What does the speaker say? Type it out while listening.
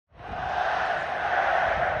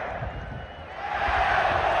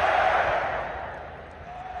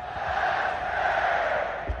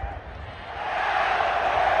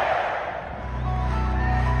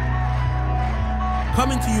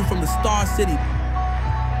Coming to you from the Star City,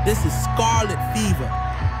 this is Scarlet Fever,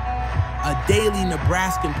 a daily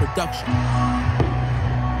Nebraskan production.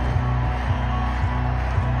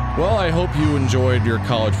 Well, I hope you enjoyed your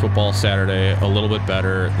college football Saturday a little bit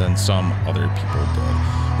better than some other people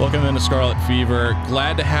did. Welcome into Scarlet Fever.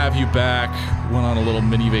 Glad to have you back. Went on a little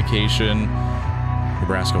mini vacation.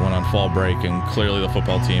 Nebraska went on fall break, and clearly the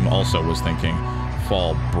football team also was thinking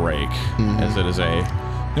fall break, as it is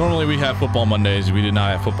normally we have football Mondays. We did not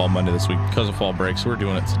have football Monday this week because of fall break, so we're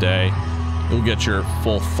doing it today. You'll get your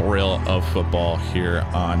full thrill of football here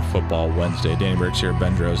on Football Wednesday. Danny Berg's here.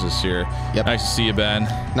 Ben Drozd is here. Yep. Nice to see you, Ben.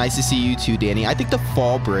 Nice to see you too, Danny. I think the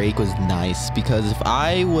fall break was nice because if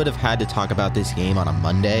I would have had to talk about this game on a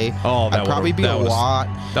Monday, I'd probably be a lot.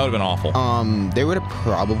 That would have been awful. There would have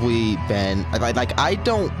probably been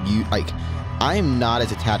I am not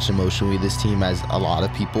as attached emotionally to this team as a lot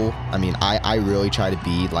of people. I mean, I really try to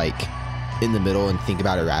be like in the middle and think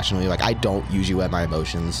about it rationally. Like, I don't usually let my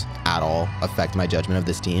emotions at all affect my judgment of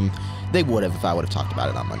this team. They would have if I would have talked about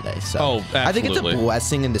it on Monday. So I think it's a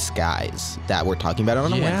blessing in disguise that we're talking about it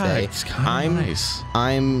on a Wednesday. It's kind of nice.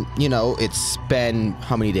 It's been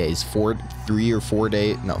how many days? 4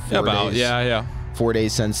 days? No, 4 days. Yeah. 4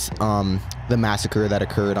 days since the massacre that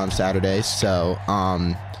occurred on Saturday. So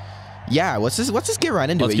yeah, let's just get right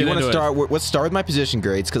into it. You want to start? Let's start with my position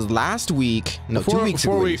grades because last week, 2 weeks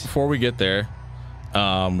ago. Before we get there,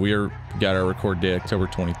 we got our record date October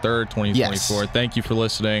 23rd, 2024. Yes. Thank you for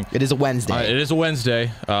listening. It is a Wednesday. It is a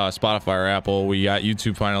Wednesday. Spotify or Apple. We got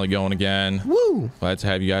YouTube finally going again. Woo! Glad to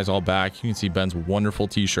have you guys all back. You can see Ben's wonderful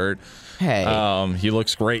T-shirt. Hey. He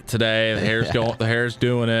looks great today. The hair's going. The hair's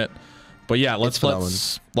doing it. But yeah, let's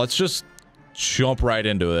just jump right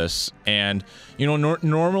into this. And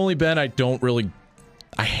normally, Ben, I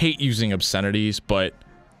hate using obscenities, but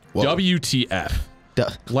WTF.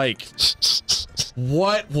 Like,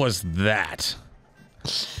 what was that?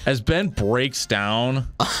 As Ben breaks down,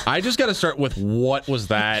 I just got to start with what was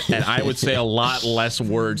that, and I would say a lot less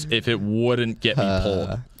words if it wouldn't get me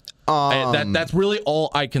pulled. That's really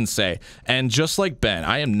all I can say. And just like Ben,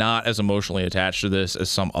 I am not as emotionally attached to this as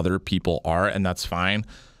some other people are, and that's fine.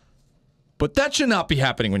 But that should not be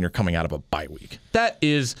happening when you're coming out of a bye week.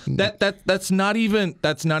 That's not even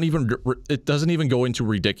it doesn't even go into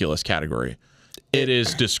ridiculous category. It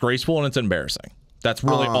is disgraceful and it's embarrassing. That's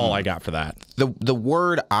really all I got for that. The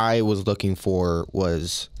word I was looking for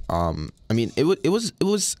was it was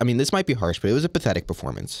this might be harsh, but it was a pathetic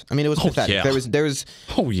performance. I mean, it was pathetic. Yeah. There was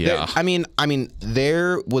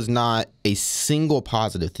there was not a single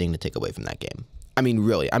positive thing to take away from that game. I mean,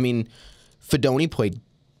 really. I mean, Fedoni played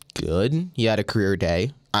good. He had a career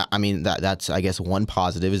day. That's I guess one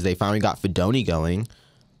positive is they finally got Fedoni going.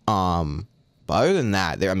 But other than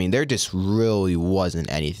that, there just really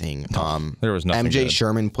wasn't anything. There was nothing. MJ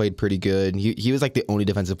Sherman played pretty good. He was like the only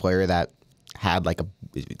defensive player that had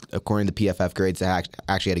according to PFF grades, that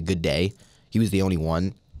actually had a good day. He was the only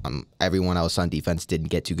one. Everyone else on defense didn't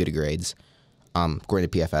get too good of grades, according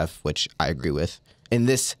to PFF, which I agree with. In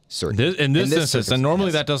this instance, and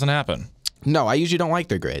normally that doesn't happen. No, I usually don't like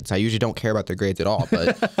their grades. I usually don't care about their grades at all.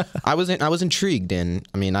 But I was intrigued, and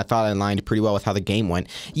I thought I aligned pretty well with how the game went.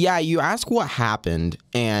 Yeah, you ask what happened,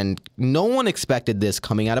 and no one expected this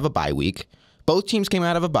coming out of a bye week. Both teams came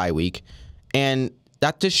out of a bye week, and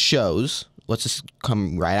that just shows. Let's just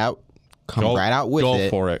come right out with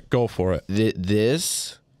it. Go for it.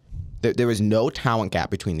 There was no talent gap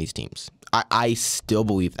between these teams. I still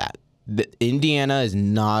believe that. Indiana is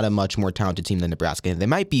not a much more talented team than Nebraska. They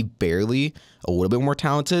might be barely a little bit more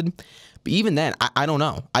talented, but even then, I don't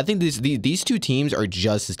know. I think these two teams are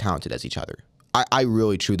just as talented as each other. I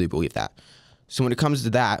really, truly believe that. So when it comes to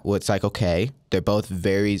that, it's like, okay, they're both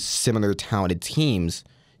very similar talented teams.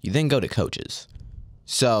 You then go to coaches.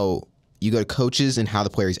 So you go to coaches and how the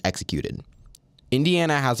players executed.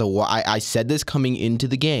 Indiana has I said this coming into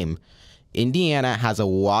the game. Indiana has a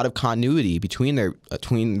lot of continuity between their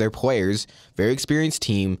players. Very experienced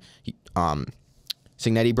team.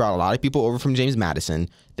 Signetti brought a lot of people over from James Madison.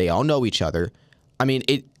 They all know each other. I mean,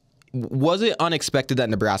 was it unexpected that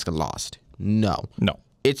Nebraska lost? No.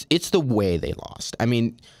 It's the way they lost. I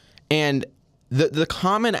mean, and the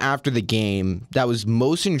comment after the game that was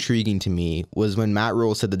most intriguing to me was when Matt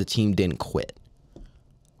Rhule said that the team didn't quit.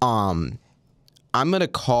 I'm gonna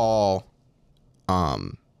call.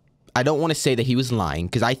 I don't want to say that he was lying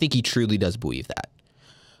because I think he truly does believe that.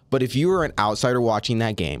 But if you were an outsider watching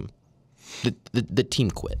that game, the team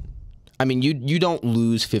quit. I mean, you don't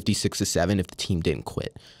lose 56-7 if the team didn't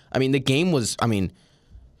quit. I mean, the game was.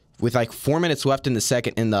 With like 4 minutes left in the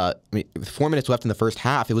 4 minutes left in the first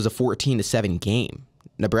half, it was a 14-7 game.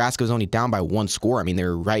 Nebraska was only down by 1 score. I mean, they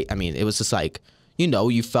were right. I mean, it was just like,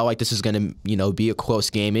 you felt like this was going to, be a close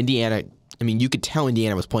game. Indiana, I mean, you could tell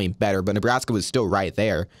Indiana was playing better, but Nebraska was still right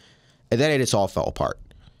there. And then it just all fell apart.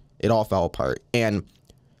 It all fell apart. And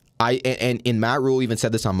Matt Rule even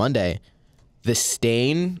said this on Monday, the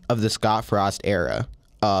stain of the Scott Frost era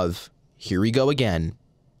of here we go again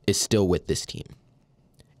is still with this team.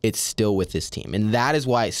 It's still with this team. And that is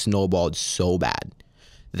why it snowballed so bad.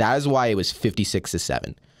 That is why it was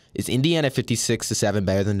 56-7. Is Indiana 56-7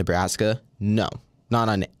 better than Nebraska? No. Not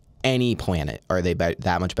on any planet are they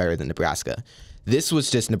that much better than Nebraska. This was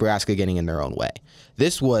just Nebraska getting in their own way.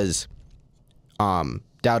 This was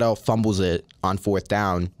Dowdell fumbles it on 4th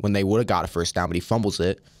down when they would have got a first down, but he fumbles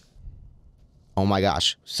it. Oh my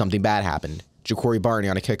gosh, something bad happened. Ja'Cory Barney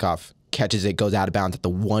on a kickoff catches it, goes out of bounds at the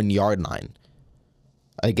 1-yard line.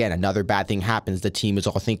 Again, another bad thing happens. The team is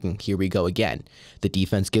all thinking, here we go again. The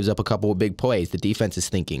defense gives up a couple of big plays. The defense is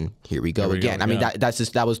thinking, here we go again. I mean,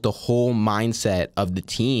 that was the whole mindset of the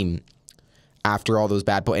team after all those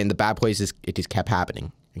bad plays. And the bad plays, it just kept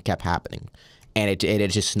happening. It kept happening. And it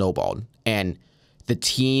just snowballed. And the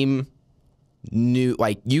team knew,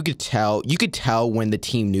 like, you could tell when the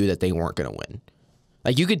team knew that they weren't going to win.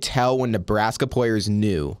 Like, you could tell when Nebraska players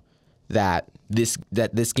knew that this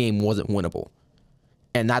game wasn't winnable.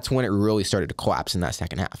 And that's when it really started to collapse in that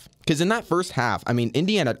second half. Because in that first half,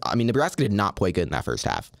 Nebraska did not play good in that first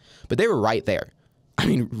half. But they were right there. I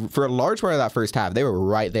mean, for a large part of that first half, they were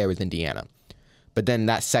right there with Indiana. But then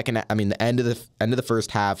that the end of the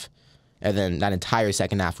first half, and then that entire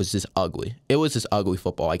second half was just ugly. It was just ugly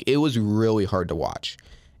football. Like, it was really hard to watch.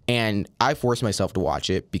 And I forced myself to watch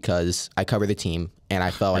it because I cover the team, and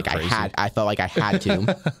I felt like I had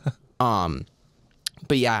to.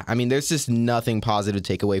 But yeah, I mean, there's just nothing positive to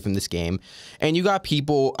take away from this game. And you got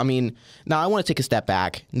people, now I want to take a step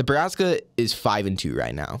back. Nebraska is 5-2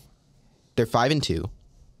 right now. They're 5-2.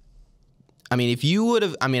 I mean, if you would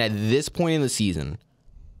have, at this point in the season,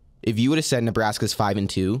 if you would have said Nebraska's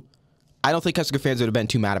 5-2, I don't think Husker fans would have been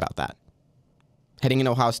too mad about that. Heading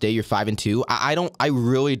into Ohio State, you're 5-2. I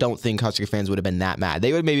really don't think Husker fans would have been that mad.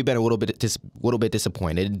 They would have maybe been a little bit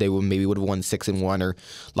disappointed. They would have won 6-1, or a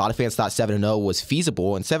lot of fans thought 7-0 was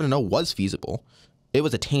feasible, and 7-0 was feasible. It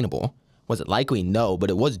was attainable. Was it likely? No,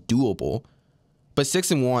 but it was doable. But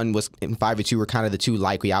 6-1 was and 5-2 were kind of the two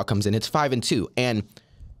likely outcomes, and it's 5-2. And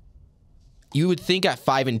you would think at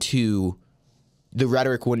 5-2, the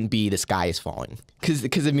rhetoric wouldn't be the sky is falling. Because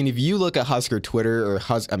if you look at Husker Twitter or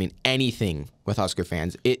anything with Husker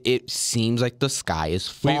fans, it seems like the sky is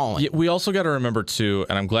falling. We also got to remember, too,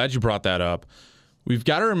 and I'm glad you brought that up, we've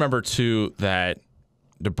got to remember, too, that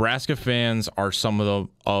Nebraska fans are some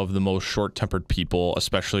of the most short-tempered people,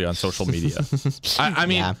 especially on social media.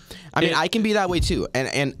 I can be that way, too.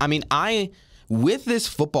 And with this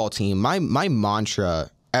football team, my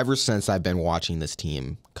mantra ever since I've been watching this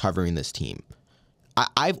team, covering this team,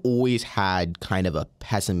 I've always had kind of a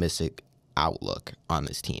pessimistic outlook on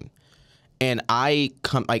this team. And a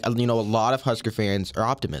lot of Husker fans are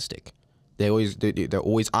optimistic. They're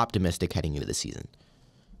always optimistic heading into the season.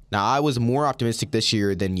 Now, I was more optimistic this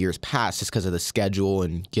year than years past just because of the schedule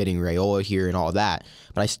and getting Raiola here and all that.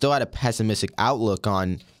 But I still had a pessimistic outlook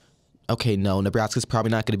on, okay, no, Nebraska's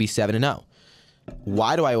probably not going to be 7-0.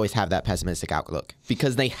 Why do I always have that pessimistic outlook?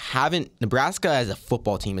 Because Nebraska as a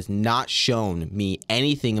football team has not shown me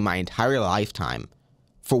anything in my entire lifetime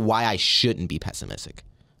for why I shouldn't be pessimistic.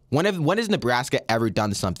 When has Nebraska ever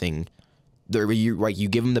done something where you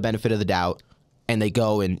give them the benefit of the doubt and they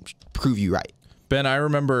go and prove you right? Ben, I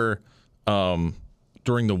remember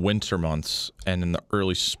during the winter months and in the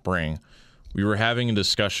early spring, we were having a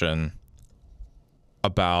discussion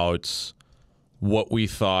about what we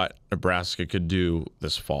thought Nebraska could do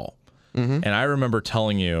this fall. Mm-hmm. And I remember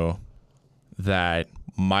telling you that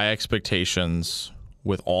my expectations,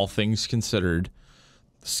 with all things considered,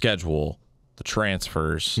 the schedule, the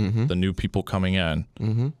transfers, mm-hmm. the new people coming in,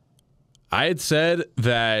 mm-hmm. I had said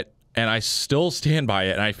that, and I still stand by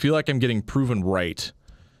it, and I feel like I'm getting proven right,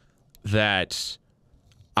 that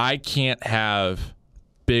I can't have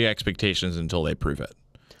big expectations until they prove it.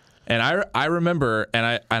 And I remember,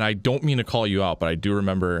 and I don't mean to call you out, but I do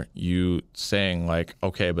remember you saying, like,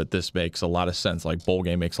 okay, but this makes a lot of sense. Like, bowl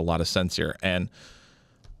game makes a lot of sense here. And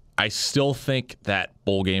I still think that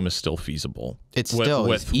bowl game is still feasible. It's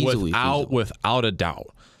easily feasible. Without a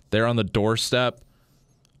doubt. They're on the doorstep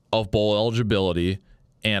of bowl eligibility,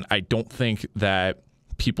 and I don't think that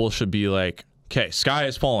people should be like, okay, sky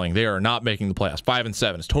is falling. They are not making the playoffs.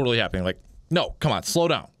 5-7 is totally happening. Like, no, come on, slow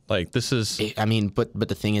down. Like this is. But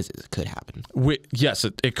the thing is, it could happen. Yes,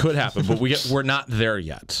 it could happen, but we're not there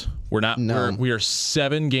yet. We're not. No. We are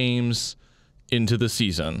 7 games into the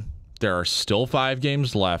season. There are still 5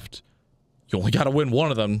 games left. You only got to win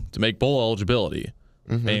one of them to make bowl eligibility.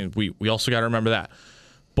 And we also got to remember that.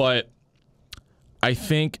 But I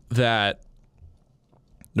think that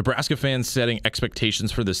Nebraska fans setting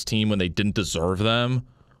expectations for this team when they didn't deserve them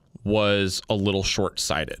was a little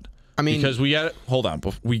short-sighted. I mean, because we got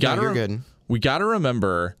we got to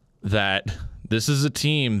remember that this is a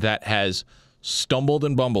team that has stumbled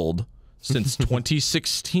and bumbled since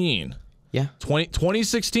 2016. Yeah.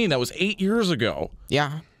 2016, that was 8 years ago.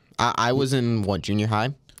 Yeah. I was in, junior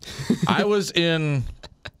high? I was in,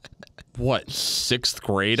 6th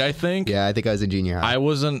grade, I think? Yeah, I think I was in junior high.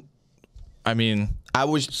 I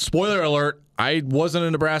was, spoiler alert, I wasn't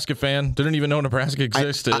a Nebraska fan. Didn't even know Nebraska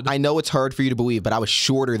existed. I know it's hard for you to believe, but I was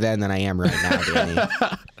shorter then than I am right now, Danny.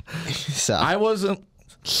 So.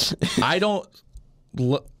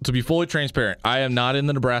 To be fully transparent, I am not in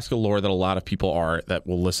the Nebraska lore that a lot of people are that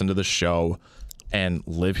will listen to the show and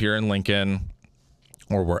live here in Lincoln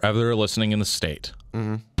or wherever they're listening in the state.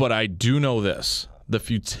 But I do know this. The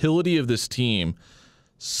futility of this team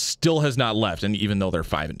still has not left, and even though they're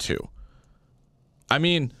 5-2. I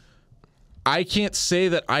mean, I can't say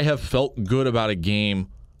that I have felt good about a game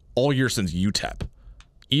all year since UTEP.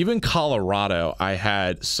 Even Colorado, I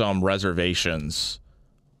had some reservations,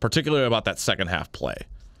 particularly about that second half play.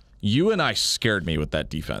 UNI scared me with that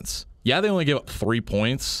defense. Yeah, they only gave up 3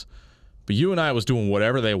 points, but UNI was doing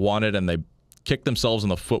whatever they wanted, and they kicked themselves in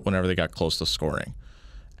the foot whenever they got close to scoring.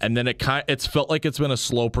 And then it's felt like it's been a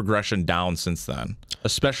slow progression down since then,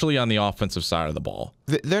 especially on the offensive side of the ball.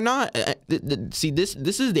 They're not. See, this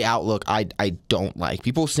is the outlook I don't like.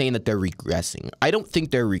 People saying that they're regressing. I don't think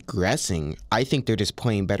they're regressing. I think they're just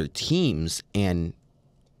playing better teams, and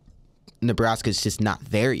Nebraska's just not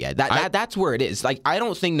there yet. That's where it is. Like, I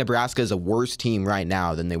don't think Nebraska is a worse team right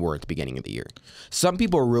now than they were at the beginning of the year. Some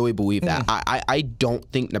people really believe that. I don't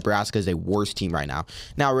think Nebraska is a worse team right now.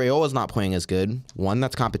 Now, Rayola's not playing as good. 1,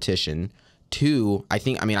 that's competition. 2, I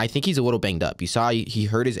think he's a little banged up. You saw he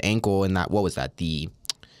hurt his ankle in that, what was that, the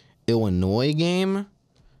Illinois game?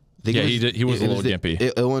 Yeah, he did. He was a little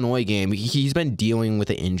gimpy. Illinois game. He's been dealing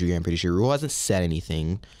with an injury, I'm pretty sure. Rule hasn't said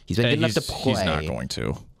anything. He's been good enough to play. He's not going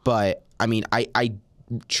to. But, I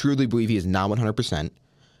truly believe he is not 100%.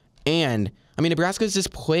 And, Nebraska's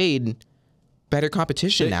just played better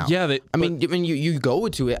competition now. Yeah. You go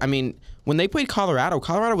to it. When they played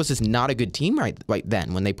Colorado was just not a good team right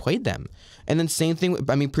then when they played them. And then same thing,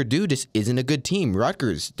 Purdue just isn't a good team.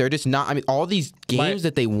 Rutgers, they're just not, all these games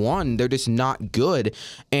that they won, they're just not good.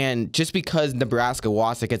 And just because Nebraska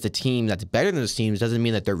lost against a team that's better than those teams doesn't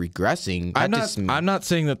mean that they're regressing. I'm not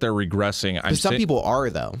saying that they're regressing. Some people are,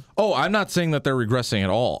 though. Oh, I'm not saying that they're regressing at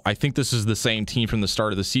all. I think this is the same team from the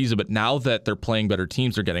start of the season, but now that they're playing better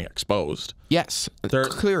teams, they're getting exposed. Yes,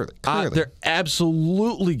 clearly. They're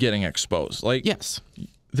absolutely getting exposed. Like, yes.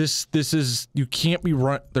 This is, you can't be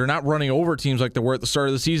they're not running over teams like they were at the start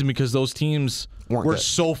of the season because those teams were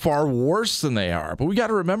so far worse than they are. But we got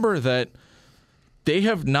to remember that they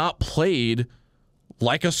have not played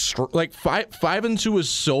like 5-2 is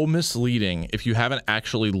so misleading if you haven't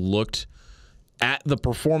actually looked at the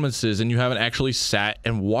performances and you haven't actually sat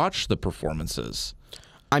and watched the performances.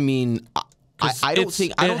 I don't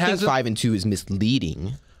think 5-2 is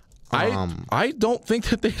misleading. I don't think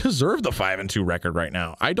that they deserve the 5-2 record right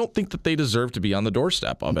now. I don't think that they deserve to be on the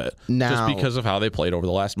doorstep of it just because of how they played over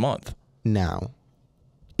the last month. Now,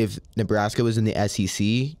 if Nebraska was in the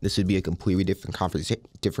SEC, this would be a completely different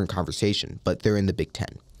conversation. But they're in the Big Ten,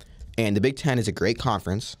 and the Big Ten is a great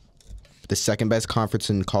conference, the second best conference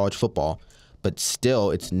in college football. But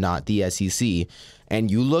still, it's not the SEC. And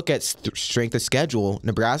you look at strength of schedule,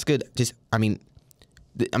 Nebraska just,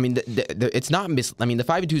 it's not the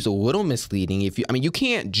 5-2 is a little misleading. You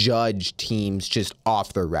can't judge teams just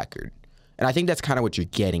off their record, and I think that's kind of what you're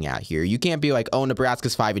getting at here. You can't be like, oh,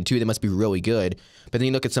 Nebraska's 5-2, they must be really good. But then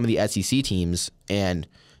you look at some of the SEC teams, and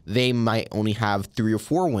they might only have 3 or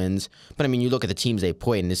 4 wins. But you look at the teams they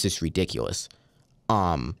played, and it's just ridiculous.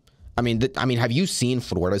 Have you seen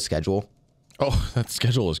Florida's schedule? Oh, that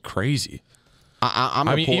schedule is crazy.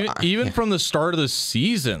 Even from the start of the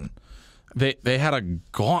season. They had a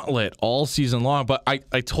gauntlet all season long, but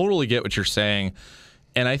I totally get what you're saying.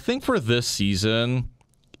 And I think for this season,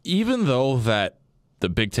 even though that the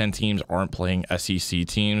Big Ten teams aren't playing SEC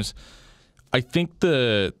teams, I think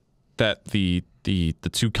that the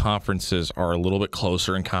 2 conferences are a little bit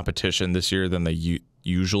closer in competition this year than they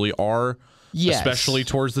usually are, especially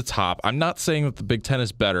towards the top. I'm not saying that the Big Ten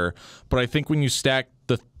is better, but I think when you stack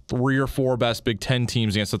the 3 or 4 best Big Ten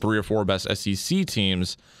teams against the 3 or 4 best SEC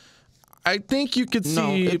teams, I think you could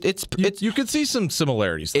see you could see some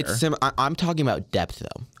similarities there. I'm talking about depth,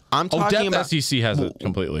 though. I'm talking about SEC has it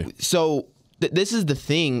completely. So this is the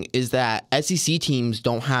thing: is that SEC teams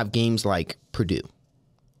don't have games like Purdue,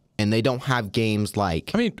 and they don't have games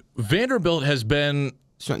like. I mean, Vanderbilt has been.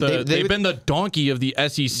 They've been the donkey of the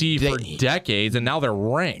SEC for decades, and now they're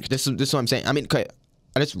ranked. This is what I'm saying. I mean, okay,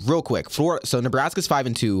 just real quick. Florida. So Nebraska's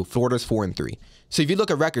 5-2. Florida's 4-3. So if you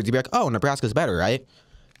look at records, you'd be like, oh, Nebraska's better, right?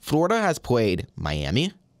 Florida has played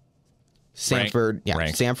Miami, Sanford.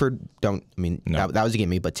 Ranked. Sanford. That was a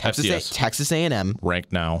gimme. But Texas A&M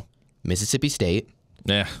ranked now. Mississippi State.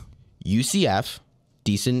 Yeah. UCF,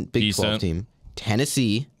 decent Big 12 team.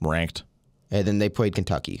 Tennessee ranked. And then they played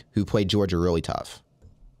Kentucky, who played Georgia really tough.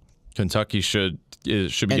 Kentucky should be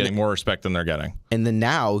getting more respect than they're getting. And then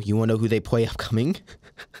now, you want to know who they play upcoming?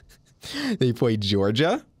 They play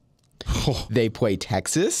Georgia. Oh. They play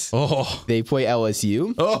Texas. Oh. They play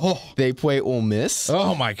LSU. Oh. They play Ole Miss.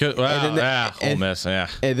 Oh, my goodness. Wow. Ole Miss, yeah.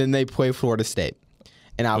 And then they play Florida State.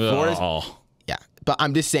 And now yeah. But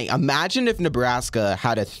I'm just saying, imagine if Nebraska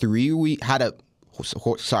had a 5-week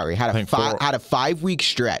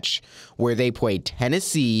stretch where they played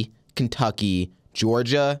Tennessee, Kentucky,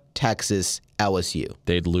 Georgia, Texas, LSU.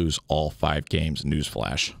 They'd lose all 5 games.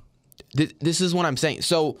 Newsflash. This is what I'm saying.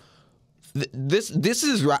 So this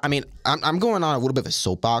is. I mean, I'm going on a little bit of a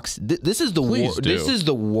soapbox. This is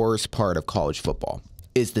the worst part of college football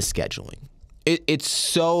is the scheduling. It's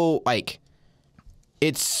so like.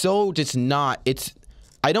 It's so just not. It's.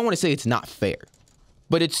 I don't want to say it's not fair,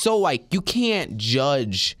 but it's so like you can't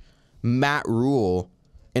judge Matt Rule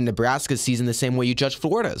in Nebraska's season the same way you judge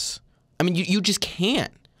Florida's. I mean, you just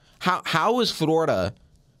can't. How is Florida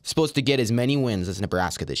supposed to get as many wins as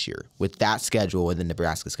Nebraska this year with that schedule and the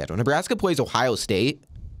Nebraska schedule? Nebraska plays Ohio State.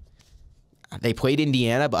 They played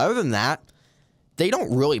Indiana, but other than that, they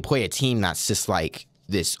don't really play a team that's just like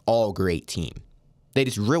this all-great team. They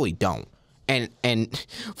just really don't. And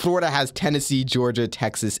Florida has Tennessee, Georgia,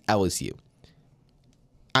 Texas, LSU.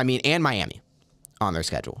 I mean, and Miami on their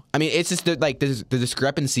schedule. I mean, it's just like the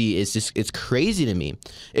discrepancy is just, it's crazy to me.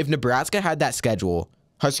 If Nebraska had that schedule,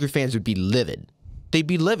 Husker fans would be livid. They'd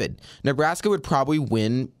be livid. Nebraska would probably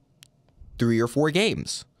win 3 or 4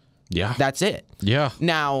 games. Yeah. That's it. Yeah.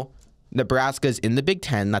 Now, Nebraska's in the Big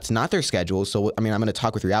Ten. That's not their schedule. So, I mean, I'm going to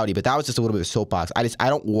talk with reality, but that was just a little bit of a soapbox. I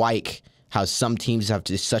don't like how some teams have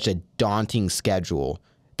just such a daunting schedule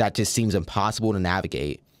that just seems impossible to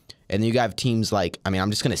navigate. And then you have teams like, I mean,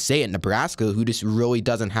 I'm just going to say it, Nebraska, who just really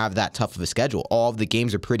doesn't have that tough of a schedule. All of the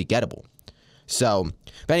games are pretty gettable. So,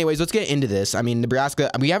 but anyways, let's get into this. I mean, Nebraska,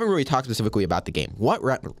 we haven't really talked specifically about the game. What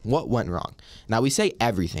went wrong? Now, we say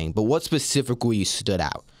everything, but what specifically stood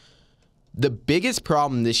out? The biggest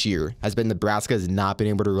problem this year has been Nebraska has not been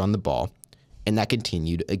able to run the ball, and that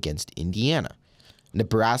continued against Indiana.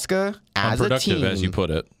 Nebraska as a team, as you put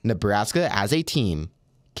it. Nebraska as a team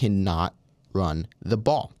cannot run the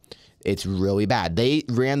ball. It's really bad. They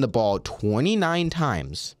ran the ball 29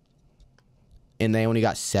 times, and they only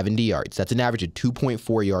got 70 yards. That's an average of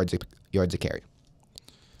 2.4 yards a carry.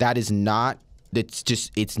 That is not.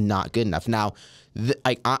 It's not good enough. Now,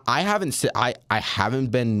 I haven't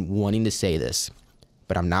been wanting to say this,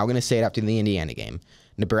 but I'm now going to say it after the Indiana game.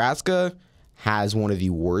 Nebraska has one of the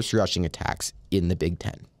worst rushing attacks in the Big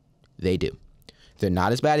Ten. They do. They're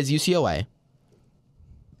not as bad as UCLA.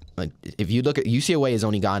 Like, if you look at UCLA, has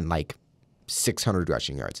only gotten like 600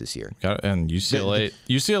 rushing yards this year. And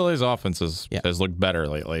UCLA's offense has looked better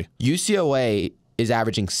lately. UCLA is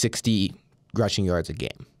averaging 60 rushing yards a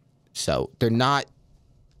game. So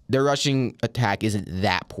their rushing attack isn't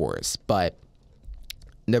that porous, but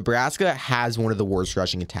Nebraska has one of the worst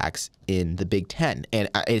rushing attacks in the Big Ten, and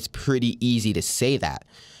it's pretty easy to say that.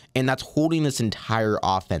 And that's holding this entire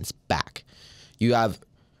offense back. You have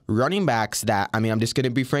running backs that, I mean, I'm just going to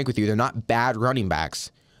be frank with you, they're not bad running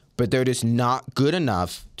backs, but they're just not good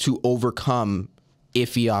enough to overcome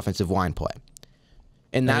iffy offensive line play.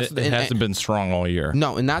 And that's it hasn't been strong all year.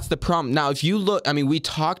 No, and that's the problem. Now, if you look, I mean, we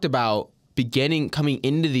talked about coming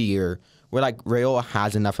into the year where like Raiola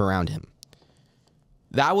has enough around him.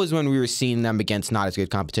 That was when we were seeing them against not as good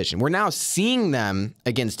competition. We're now seeing them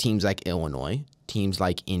against teams like Illinois, teams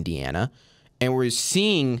like Indiana, and we're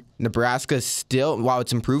seeing Nebraska still, while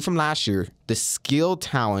it's improved from last year, the skill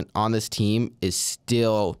talent on this team is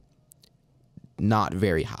still not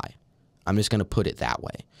very high. I'm just going to put it that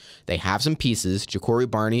way. They have some pieces. Ja'Cory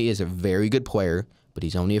Barney is a very good player, but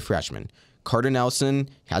he's only a freshman. Carter Nelson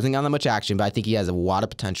hasn't gotten that much action, but I think he has a lot of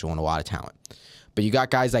potential and a lot of talent. But you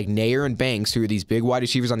got guys like Nair and Banks, who are these big wide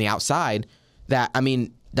receivers on the outside that, I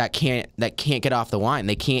mean, that can't get off the line.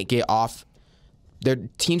 They can't get off. Their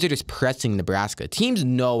teams are just pressing Nebraska. Teams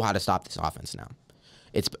know how to stop this offense now.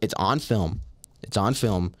 It's on film. It's on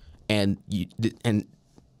film, and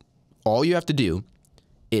all you have to do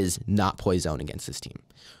is not play zone against this team.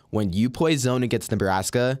 When you play zone against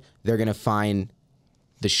Nebraska, they're going to find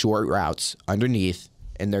the short routes underneath,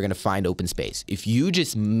 and they're going to find open space. If you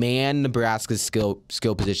just man Nebraska's skill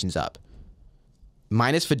positions up,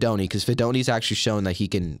 minus Fedoni, because Fedoni's actually shown that he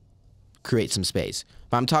can create some space.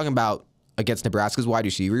 But I'm talking about against Nebraska's wide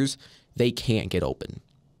receivers, they can't get open.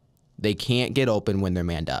 They can't get open when they're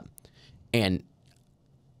manned up. And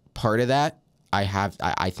part of that,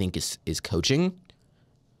 I think is coaching.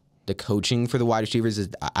 The coaching for the wide receivers is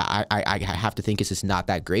I have to think is just not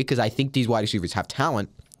that great, because I think these wide receivers have talent.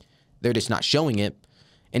 They're just not showing it.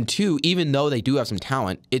 And two, even though they do have some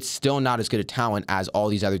talent, it's still not as good a talent as all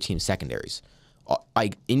these other teams' secondaries.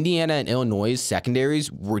 Like Indiana and Illinois'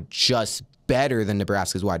 secondaries were just better than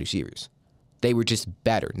Nebraska's wide receivers. They were just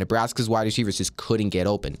better. Nebraska's wide receivers just couldn't get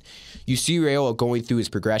open. You see Raiola going through his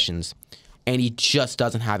progressions, and he just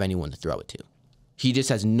doesn't have anyone to throw it to. He just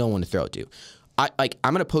has no one to throw it to. I'm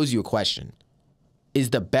going to pose you a question.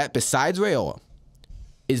 Besides Raiola,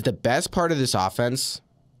 is the best part of this offense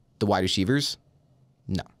the wide receivers?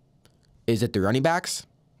 No. Is it the running backs?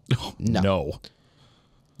 No.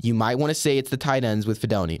 You might want to say it's the tight ends with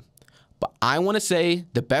Fedoni. But I want to say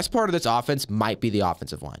the best part of this offense might be the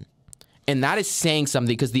offensive line. And that is saying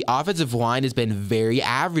something, because the offensive line has been very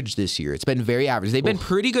average this year. It's been very average. They've been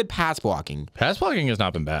pretty good pass blocking. Pass blocking has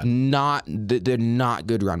not been bad. They're not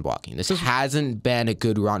good run blocking. This hasn't been a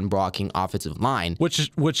good run blocking offensive line.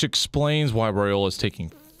 Which explains why Raiola is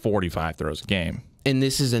taking 45 throws a game. And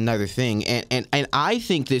this is another thing. And I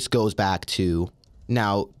think this goes back to,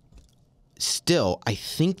 now, still, I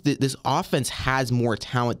think that this offense has more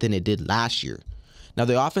talent than it did last year. Now,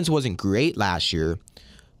 the offense wasn't great last year,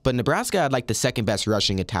 but Nebraska had like the second best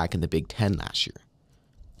rushing attack in the Big Ten last year.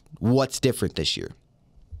 What's different this year?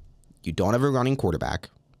 You don't have a running quarterback.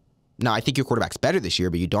 Now, I think your quarterback's better this year,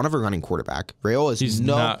 but you don't have a running quarterback. Raiola is he's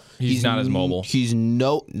not as mobile. He's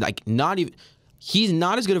not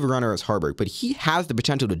as good of a runner as Harburg, but he has the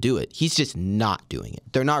potential to do it. He's just not doing it.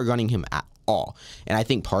 They're not running him at all. And I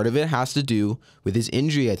think part of it has to do with his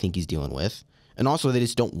injury I think he's dealing with, and also they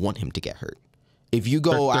just don't want him to get hurt. If you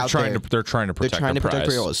go they're out trying there, they're trying to protect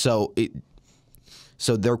Raiola.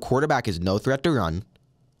 So their quarterback is no threat to run,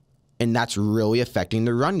 and that's really affecting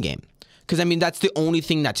the run game. Because, I mean, that's the only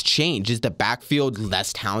thing that's changed. Is the backfield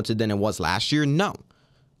less talented than it was last year? No.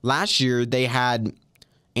 Last year, they had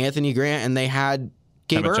Anthony Grant and they had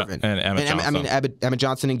Gabe Ervin. Emmett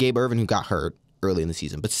Johnson and Gabe Ervin, who got hurt early in the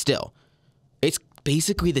season. But still, it's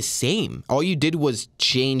basically the same. All you did was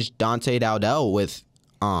change Dante Dowdell with...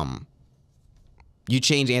 You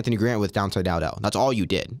change Anthony Grant with Dante Dowdell. That's all you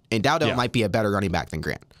did. And Dowdell might be a better running back than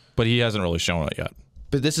Grant. But he hasn't really shown it yet.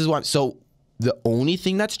 But this is what... So the only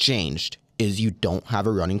thing that's changed is you don't have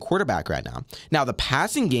a running quarterback right now. Now, the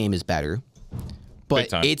passing game is better, but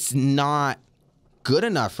it's not good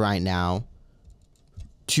enough right now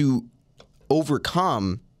to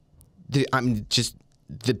overcome the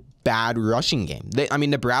bad rushing game.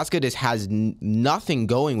 Nebraska just has nothing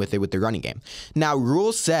going with it with the running game. Now,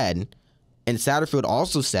 Rule said, and Satterfield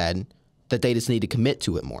also said, that they just need to commit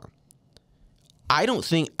to it more. I don't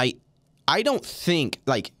think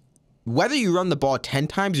whether you run the ball 10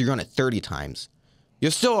 times or you run it 30 times, you're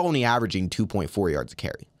still only averaging 2.4 yards a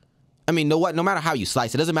carry. I mean, no matter how you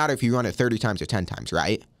slice, it doesn't matter if you run it 30 times or 10 times,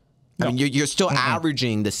 right? No. I mean, you're still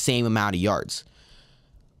averaging the same amount of yards.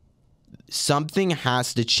 Something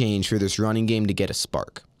has to change for this running game to get a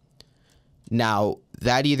spark. Now,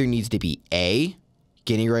 that either needs to be A,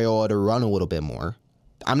 getting Raiola to run a little bit more.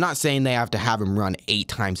 I'm not saying they have to have him run 8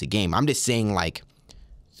 times a game. I'm just saying, like,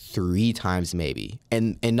 3 times maybe.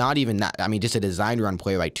 And not even that. I mean, just a designed run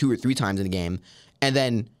play like 2 or 3 times in a game. And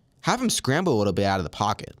then have him scramble a little bit out of the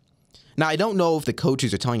pocket. Now, I don't know if the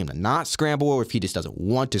coaches are telling him to not scramble or if he just doesn't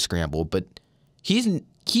want to scramble, but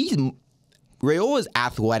Raiola is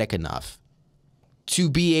athletic enough to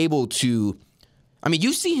be able to... I mean,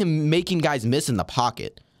 you see him making guys miss in the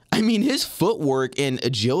pocket. I mean, his footwork and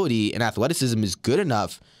agility and athleticism is good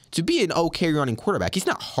enough to be an okay running quarterback. He's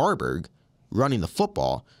not Harburg running the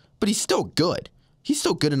football, but he's still good. He's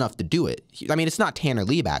still good enough to do it. I mean, it's not Tanner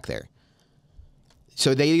Lee back there.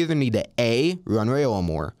 So they either need to A, run Raiola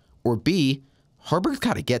more, or B, Harburg's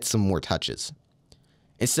got to get some more touches.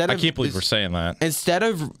 I can't believe we're saying that. Instead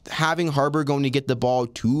of having Harburg going to get the ball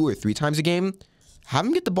 2 or 3 times a game, have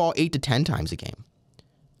him get the ball 8 to 10 times a game.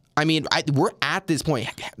 I mean, we're at this point.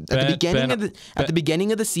 At the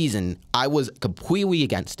beginning of the season, I was completely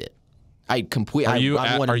against it. Are you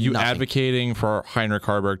advocating for Heinrich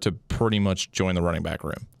Haarberg to pretty much join the running back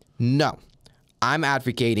room? No. I'm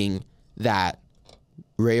advocating that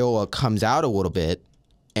Raiola comes out a little bit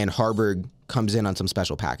and Haarberg comes in on some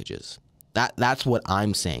special packages. That's what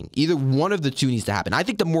I'm saying. Either one of the two needs to happen. I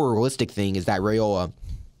think the more realistic thing is that Raiola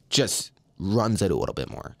just runs it a little bit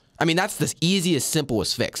more. I mean, that's the easiest,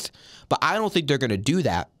 simplest fix. But I don't think they're going to do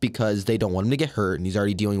that because they don't want him to get hurt and he's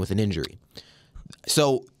already dealing with an injury.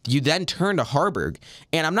 So you then turn to Haarberg,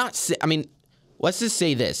 and let's just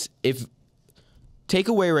say this. Take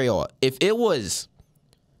away Raiola. If it was,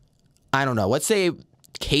 I don't know, let's say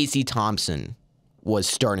Casey Thompson was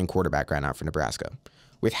starting quarterback right now for Nebraska.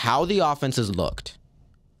 With how the offenses looked,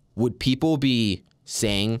 would people be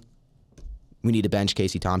saying we need to bench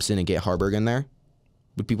Casey Thompson and get Haarberg in there?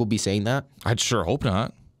 Would people be saying that? I'd sure hope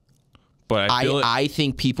not. But I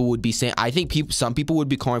think people would be saying. Some people would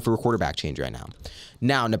be calling for a quarterback change right now.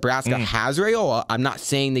 Now Nebraska has Raiola. I'm not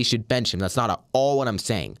saying they should bench him. That's not at all what I'm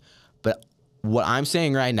saying. But what I'm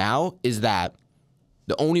saying right now is that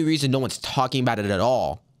the only reason no one's talking about it at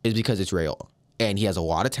all is because it's Raiola, and he has a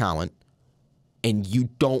lot of talent, and you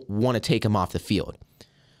don't want to take him off the field.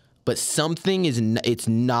 But it's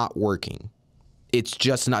not working. It's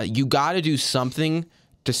just not. You got to do something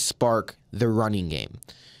to spark the running game.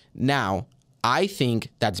 Now, I think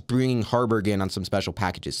that's bringing Haarberg in on some special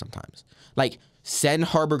packages sometimes. Like, send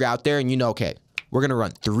Haarberg out there and okay, we're going to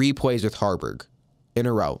run 3 plays with Haarberg in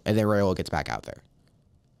a row, and then Raiola gets back out there.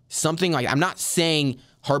 Something like, I'm not saying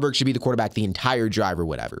Haarberg should be the quarterback the entire drive or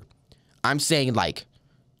whatever. I'm saying, like,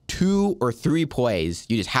 2 or 3 plays,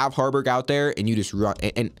 you just have Haarberg out there, and you just run,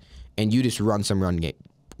 and you just run some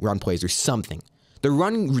run plays or something. The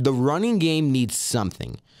running game needs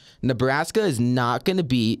something. Nebraska is not going to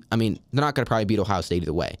beat, they're not going to probably beat Ohio State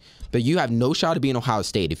either way, but you have no shot of beating Ohio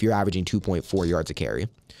State if you're averaging 2.4 yards a carry.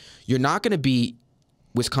 You're not going to beat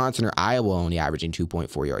Wisconsin or Iowa only averaging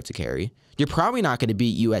 2.4 yards a carry. You're probably not going to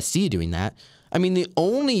beat USC doing that. The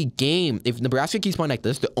only game, if Nebraska keeps playing like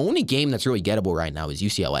this, the only game that's really gettable right now is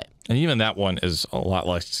UCLA. And even that one is a lot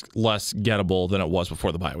less gettable than it was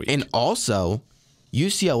before the bye week. And also,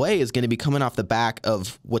 UCLA is going to be coming off the back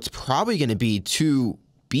of what's probably going to be 2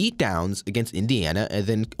 beatdowns against Indiana and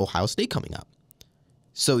then Ohio State coming up.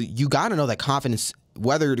 So you got to know that confidence,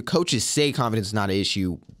 whether the coaches say confidence is not an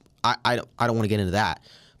issue, I don't want to get into that.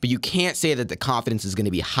 But you can't say that the confidence is going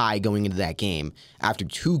to be high going into that game after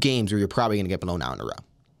 2 games where you're probably going to get blown out in a row.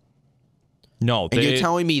 No. And you're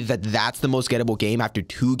telling me that that's the most gettable game after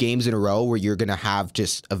 2 games in a row where you're going to have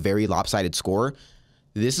just a very lopsided score?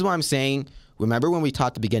 This is what I'm saying. Remember when we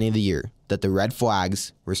talked at the beginning of the year that the red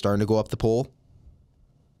flags were starting to go up the poll?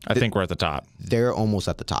 I think we're at the top. They're almost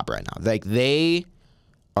at the top right now. Like, they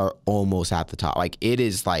are almost at the top. Like, it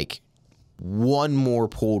is like one more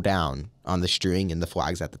pull down on the string and the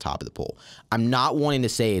flag's at the top of the poll. I'm not wanting to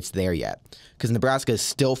say it's there yet because Nebraska is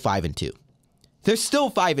still 5-2. They're still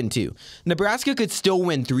 5-2. Nebraska could still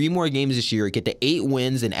win 3 more games this year, get to 8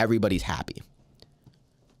 wins, and everybody's happy.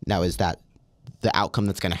 Now, is that the outcome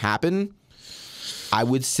that's going to happen? I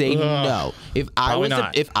would say no. If I was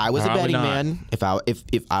a betting man, if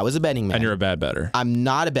I was a betting man, and you're a bad bettor. I'm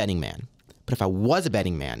not a betting man, but if I was a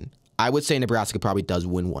betting man, I would say Nebraska probably does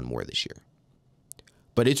win 1 more this year.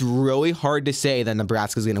 But it's really hard to say that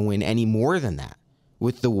Nebraska's going to win any more than that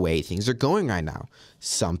with the way things are going right now.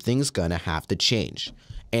 Something's going to have to change,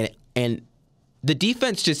 and the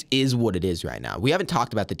defense just is what it is right now. We haven't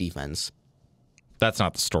talked about the defense. That's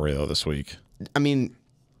not the story though this week.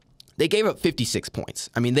 They gave up 56 points.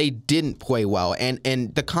 They didn't play well.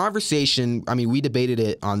 And the conversation, we debated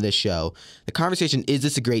it on this show. The conversation, is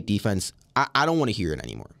this a great defense? I don't want to hear it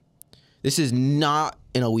anymore. This is not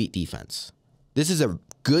an elite defense. This is a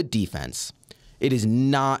good defense. It is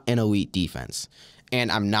not an elite defense.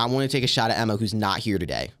 And I'm not wanting to take a shot at Emma, who's not here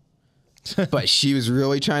today. But she was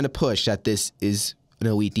really trying to push that this is an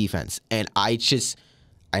elite defense. And I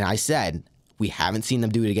said, we haven't seen them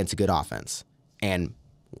do it against a good offense. And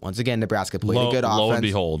once again, Nebraska played a good offense. Lo and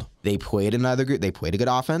behold, they played a good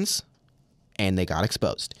offense, and they got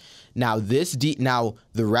exposed. Now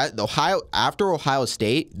after Ohio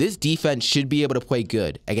State, this defense should be able to play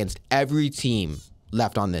good against every team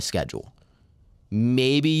left on this schedule.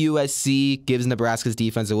 Maybe USC gives Nebraska's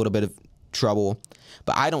defense a little bit of trouble,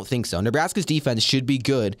 but I don't think so. Nebraska's defense should be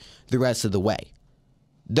good the rest of the way.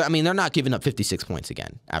 They're not giving up 56 points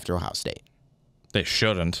again after Ohio State. They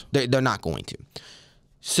shouldn't. They're not going to.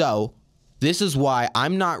 So, this is why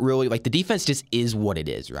I'm not really, the defense just is what it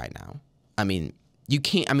is right now. you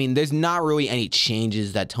can't. I mean, there's not really any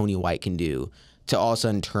changes that Tony White can do to all of a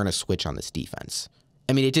sudden turn a switch on this defense.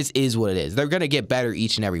 I mean, it just is what it is. They're going to get better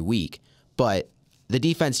each and every week, but the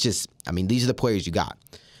defense just, I mean, these are the players you got.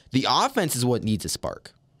 The offense is what needs a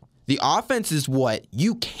spark. The offense is what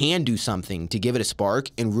you can do something to give it a spark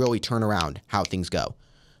and really turn around how things go.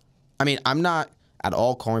 I mean, I'm not at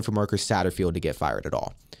all calling for Marcus Satterfield to get fired at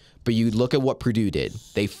all. But you look at what Purdue did.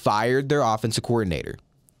 They fired their offensive coordinator.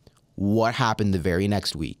 What happened the very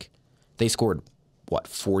next week? They scored,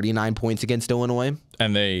 49 points against Illinois?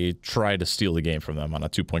 And they tried to steal the game from them on a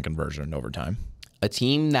 2-point conversion in overtime. A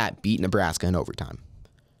team that beat Nebraska in overtime.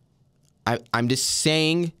 I'm just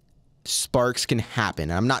saying sparks can happen.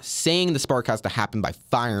 And I'm not saying the spark has to happen by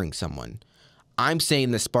firing someone. I'm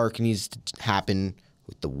saying the spark needs to happen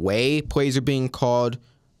with the way plays are being called,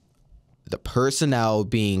 the personnel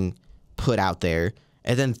being put out there,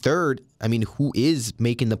 and then third, I mean, who is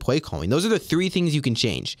making the play calling? Those are the three things you can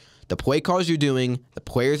change. The play calls you're doing, the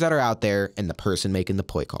players that are out there, and the person making the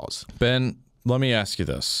play calls. Ben, let me ask you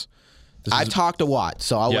this. I've talked a lot,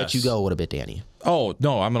 so I'll let you go a little bit, Danny. Oh,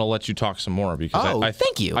 no, I'm going to let you talk some more because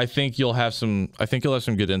thank you. I think you'll have some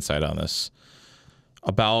good insight on this.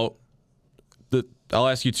 I'll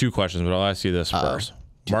ask you two questions, but I'll ask you this first.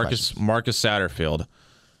 Marcus Satterfield,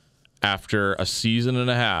 after a season and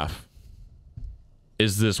a half,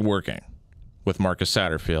 is this working with Marcus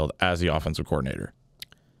Satterfield as the offensive coordinator?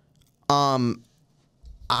 I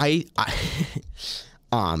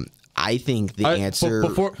think the answer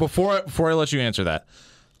before I let you answer that,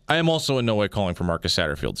 I am also in no way calling for Marcus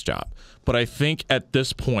Satterfield's job, but I think at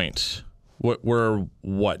this point, we're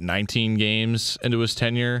 19 games into his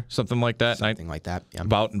tenure, something like that. Something like that. Yeah.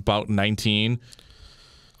 About 19.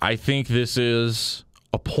 I think this is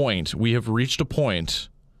a point. We have reached a point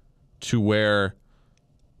to where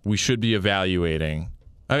we should be evaluating.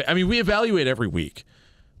 I mean, we evaluate every week,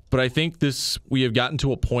 but I think we have gotten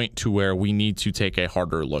to a point to where we need to take a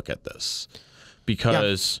harder look at this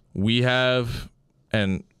because we have,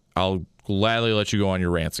 and I'll gladly let you go on your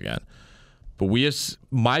rants again, but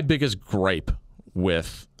my biggest gripe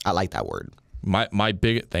with, I like that word.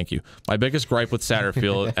 Thank you. My biggest gripe with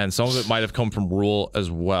Satterfield, and some of it might have come from Rule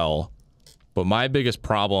as well, but my biggest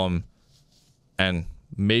problem, and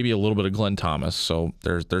maybe a little bit of Glenn Thomas, so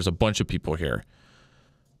there's a bunch of people here,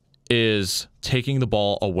 is taking the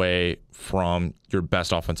ball away from your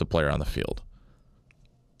best offensive player on the field.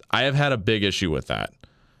 I have had a big issue with that.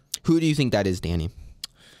 Who do you think that is, Danny?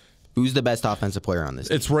 Who's the best offensive player on this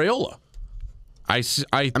team? It's Raiola. I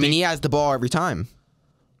mean, he has the ball every time.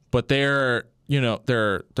 But they're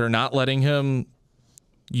not letting him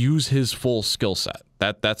use his full skill set.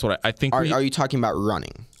 That's what I think. Are you talking about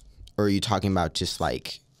running, or are you talking about just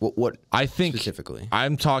like what? I think specifically,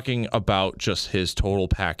 I'm talking about just his total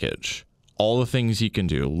package, all the things he can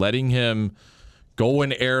do, letting him go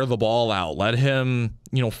and air the ball out, let him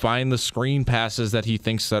find the screen passes that he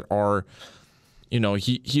thinks that are,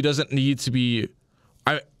 he doesn't need to be.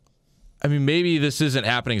 I mean, maybe this isn't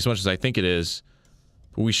happening as much as I think it is.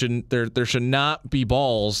 But we shouldn't. There should not be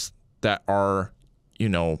balls that are,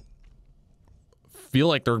 feel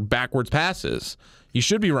like they're backwards passes. He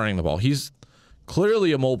should be running the ball. He's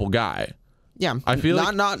clearly a mobile guy. Yeah, I feel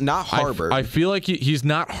not Harburg. I feel like he's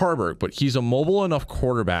not Harburg, but he's a mobile enough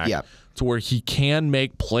quarterback to where he can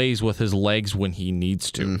make plays with his legs when he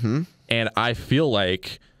needs to. Mm-hmm. And I feel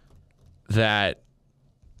like that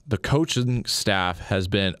the coaching staff has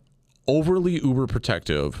been overly uber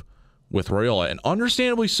protective with Raiola, and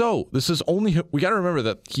understandably so. We got to remember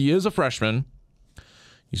that he is a freshman.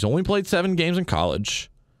 He's only played 7 games in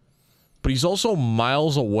college, but he's also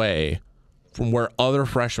miles away from where other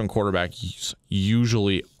freshman quarterbacks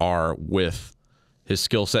usually are with his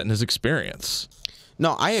skill set and his experience.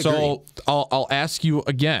 No, I agree. So I'll ask you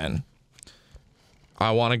again.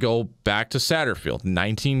 I want to go back to Satterfield.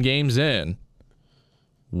 19 games in.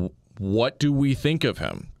 What do we think of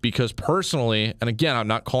him? Because personally, and again, I'm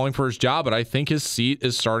not calling for his job, but I think his seat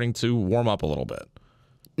is starting to warm up a little bit.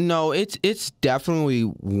 No, it's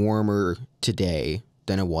definitely warmer today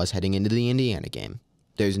than it was heading into the Indiana game.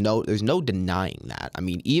 There's no denying that. I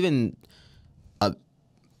mean, even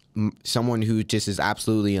someone who just is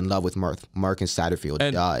absolutely in love with Marcus Satterfield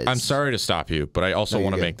does. I'm sorry to stop you, but I also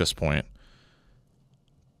want to make this point.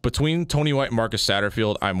 Between Tony White and Marcus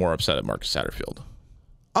Satterfield, I'm more upset at Marcus Satterfield.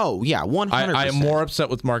 Oh, yeah, 100%. I am more upset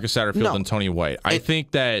with Marcus Satterfield than Tony White. I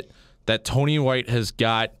think that Tony White has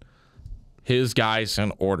got his guys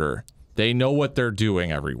in order. They know what they're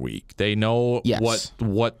doing every week. They know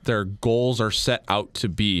what their goals are set out to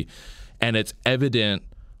be. And it's evident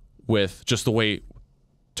with just the way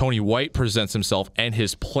Tony White presents himself and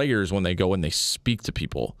his players when they go and they speak to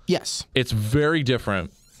people. Yes. It's very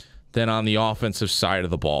different than on the offensive side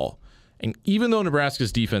of the ball. And even though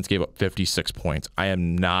Nebraska's defense gave up 56 points, I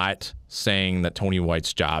am not saying that Tony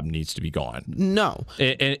White's job needs to be gone. No.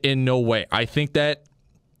 In no way. I think that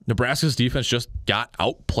Nebraska's defense just got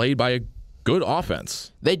outplayed by a good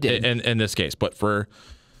offense. They did. In this case. But for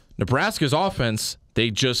Nebraska's offense, they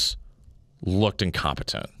just looked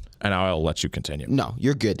incompetent. And I'll let you continue. No,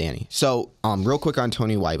 you're good, Danny. So, real quick on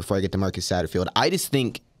Tony White before I get to Marcus Satterfield. I just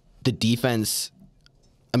think the defense,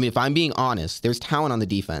 I mean, if I'm being honest, there's talent on the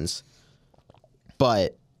defense,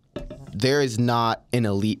 but there is not an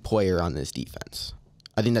elite player on this defense.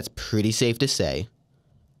 I think that's pretty safe to say,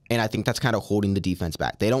 and I think that's kind of holding the defense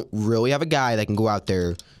back. They don't really have a guy that can go out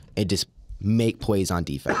there and just make plays on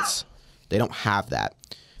defense. They don't have that.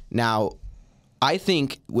 Now, I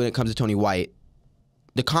think when it comes to Tony White,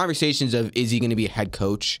 the conversations of is he going to be a head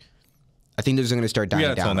coach, I think those are going to start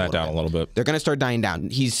dying down. Tone that down a little bit. They're going to start dying down.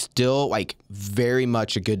 He's still like very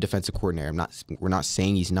much a good defensive coordinator. We're not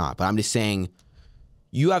saying he's not, but I'm just saying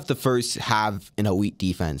you have to first have an elite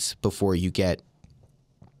defense before you get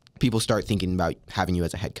people start thinking about having you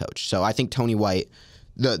as a head coach. So I think Tony White,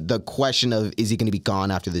 the question of is he going to be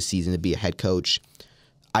gone after this season to be a head coach,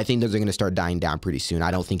 I think those are going to start dying down pretty soon. I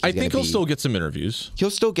don't think he'll still get some interviews. He'll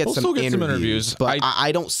still get some interviews, but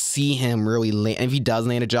I don't see him really land. And if he does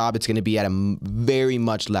land a job, it's going to be at a very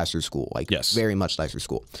much lesser school, very much lesser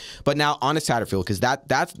school. But now on to Satterfield,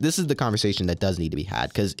 because this is the conversation that does need to be had,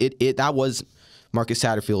 because that was Marcus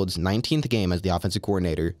Satterfield's 19th game as the offensive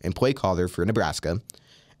coordinator and play caller for Nebraska,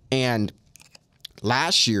 and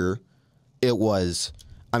last year it was,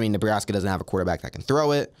 I mean, Nebraska doesn't have a quarterback that can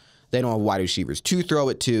throw it. They don't have wide receivers to throw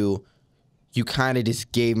it to. You kind of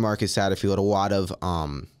just gave Marcus Satterfield a lot of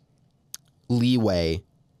leeway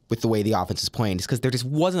with the way the offense is playing, just because there just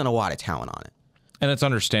wasn't a lot of talent on it. And it's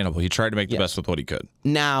understandable. He tried to make the best with what he could.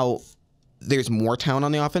 Now, there's more talent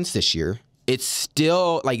on the offense this year. It's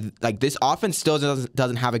still, like this offense still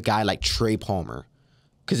doesn't have a guy like Trey Palmer.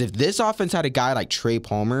 Because if this offense had a guy like Trey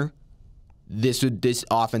Palmer, this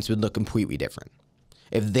offense would look completely different.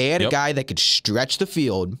 If they had a guy that could stretch the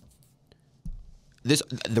field,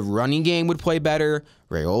 the running game would play better.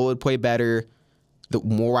 Rayola would play better. The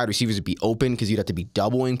more wide receivers would be open because you'd have to be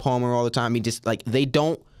doubling Palmer all the time. I mean, just like they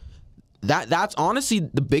don't. That's honestly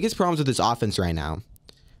the biggest problems with this offense right now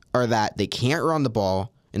are that they can't run the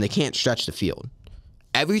ball and they can't stretch the field.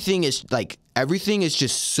 Everything is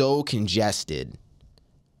just so congested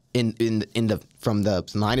from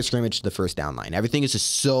the line of scrimmage to the first down line. Everything is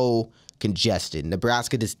just so congested.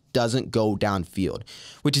 Nebraska just doesn't go downfield,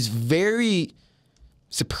 which is very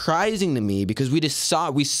surprising to me because we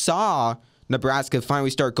saw Nebraska finally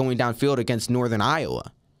start going downfield against Northern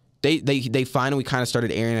Iowa. They finally kind of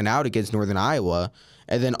started airing it out against Northern Iowa,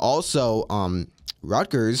 and then also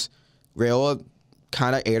Rutgers, Rayola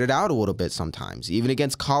kind of aired it out a little bit sometimes. Even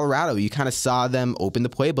against Colorado, you kind of saw them open the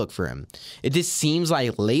playbook for him. It just seems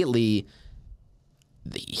like lately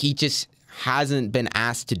he just hasn't been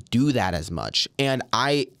asked to do that as much, and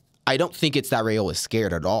I don't think it's that Rayola is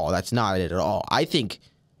scared at all. That's not it at all. I think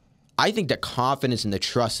the confidence and the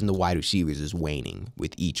trust in the wide receivers is waning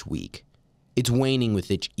with each week. It's waning with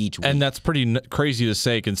each week. And that's pretty crazy to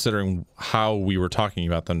say considering how we were talking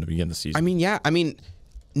about them to begin the season. I mean, yeah. I mean,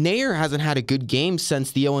 Nair hasn't had a good game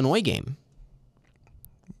since the Illinois game.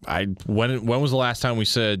 When was the last time we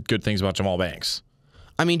said good things about Jamal Banks?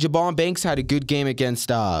 I mean, Jamal Banks had a good game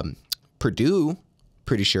against Purdue,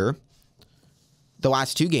 pretty sure. The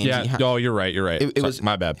last two games. Yeah. You're right. You're right. It was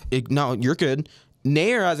my bad. No, you're good.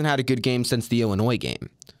 Nair hasn't had a good game since the Illinois game,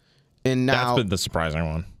 and now that's been the surprising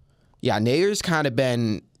one. Yeah, Nair's kind of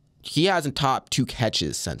been. He hasn't topped 2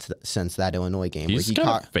 catches since that Illinois game. He's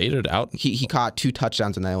kind of faded out. He caught 2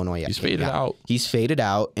 touchdowns in that Illinois game. He's faded out. He's faded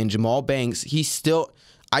out, and Jamal Banks.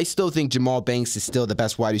 I still think Jamal Banks is still the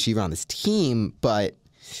best wide receiver on this team, but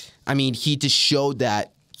I mean, he just showed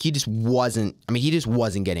that. He just wasn't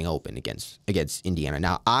getting open against Indiana.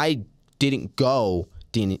 Now, I didn't go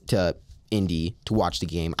to Indy to watch the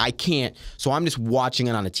game. I can't, so I'm just watching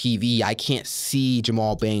it on a TV. I can't see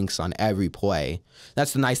Jamal Banks on every play.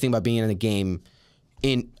 That's the nice thing about being in the game,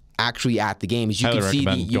 actually at the game, is you can see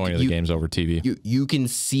going to the games over TV. You can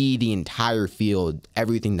see the entire field,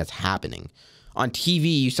 everything that's happening. On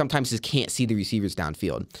TV, you sometimes just can't see the receivers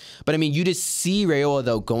downfield. But, I mean, you just see Rayola,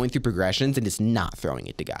 though, going through progressions and just not throwing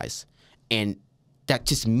it to guys. And that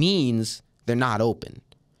just means they're not open.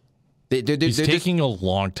 They're taking a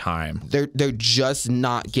long time. They're just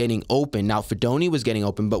not getting open. Now, Fedoni was getting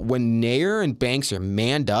open, but when Nair and Banks are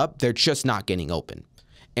manned up, they're just not getting open.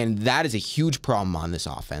 And that is a huge problem on this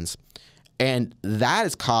offense. And that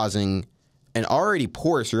is causing an already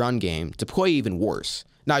porous run game to play even worse.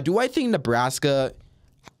 Now, do I think Nebraska,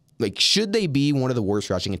 should they be one of the worst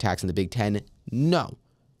rushing attacks in the Big Ten? No.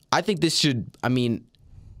 I think this should be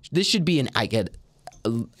an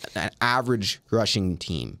average rushing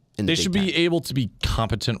team in the Big Ten. They should be able to be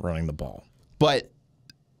competent running the ball. But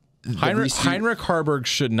Heinrich Haarberg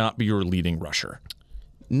should not be your leading rusher.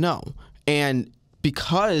 No. And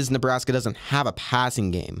because Nebraska doesn't have a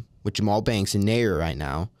passing game with Jamal Banks and Nair right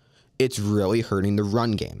now, it's really hurting the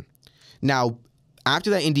run game. Now,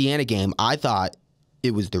 after that Indiana game, I thought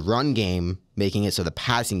it was the run game making it so the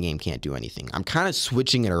passing game can't do anything. I'm kind of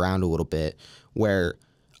switching it around a little bit where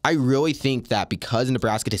I really think that because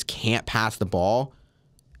Nebraska just can't pass the ball,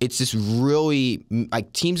 it's just really,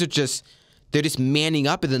 teams are they're just manning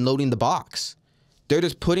up and then loading the box. They're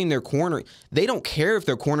just putting their corner. They don't care if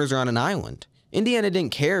their corners are on an island. Indiana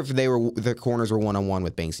didn't care if their corners were one-on-one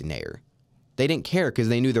with Banks and Nair. They didn't care because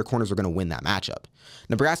they knew their corners were going to win that matchup.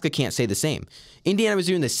 Nebraska can't say the same. Indiana was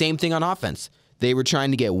doing the same thing on offense. They were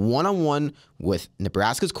trying to get one-on-one with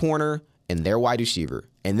Nebraska's corner and their wide receiver,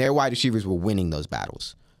 and their wide receivers were winning those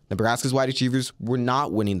battles. Nebraska's wide receivers were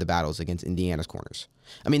not winning the battles against Indiana's corners.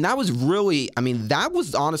 That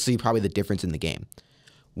was honestly probably the difference in the game.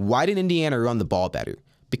 Why did Indiana run the ball better?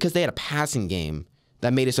 Because they had a passing game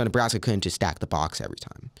that made it so Nebraska couldn't just stack the box every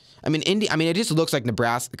time. It just looks like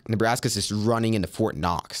Nebraska's just running into Fort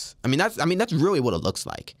Knox. That's really what it looks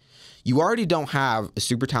like. You already don't have a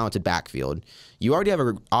super talented backfield. You already have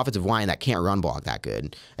an offensive line that can't run block that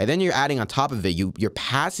good. And then you're adding on top of it, your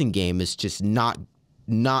passing game is just not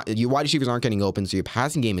your wide receivers aren't getting open, so your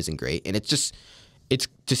passing game isn't great. And it's just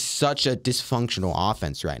such a dysfunctional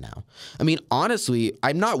offense right now. Honestly,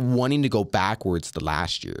 I'm not wanting to go backwards to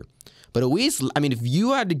last year. But at least, if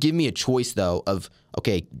you had to give me a choice, though, of,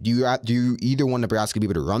 okay, do you either want Nebraska to be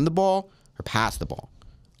able to run the ball or pass the ball?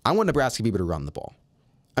 I want Nebraska to be able to run the ball.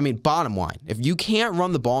 Bottom line, if you can't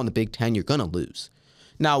run the ball in the Big Ten, you're going to lose.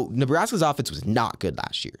 Now, Nebraska's offense was not good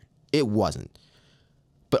last year. It wasn't.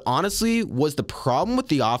 But honestly, was the problem with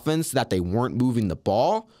the offense that they weren't moving the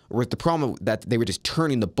ball, or was the problem that they were just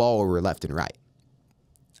turning the ball over left and right?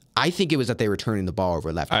 I think it was that they were turning the ball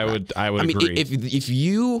over left and right. I would agree.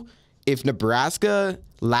 If Nebraska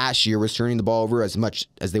last year was turning the ball over as much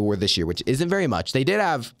as they were this year, which isn't very much, they did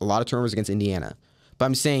have a lot of turnovers against Indiana. But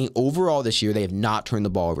I'm saying overall this year, they have not turned the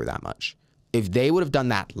ball over that much. If they would have done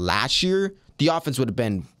that last year, the offense would have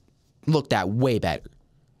been looked at way better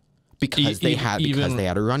because they had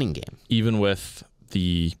a running game. Even with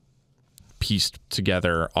the pieced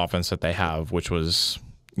together offense that they have, which was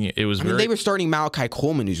they were starting Malachi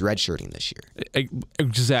Coleman, who's redshirting this year.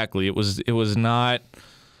 Exactly. It was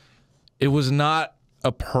not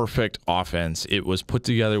a perfect offense. It was put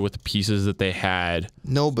together with the pieces that they had.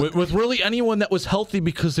 No, but with really anyone that was healthy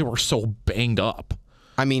because they were so banged up.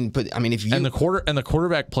 If you and the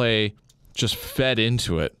quarterback play just fed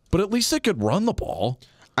into it, but at least they could run the ball.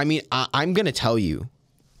 I'm gonna tell you,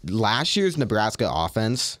 last year's Nebraska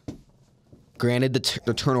offense, granted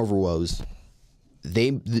the turnover woes,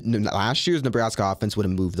 last year's Nebraska offense would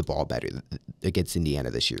have moved the ball better against Indiana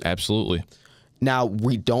this year. Absolutely. Now,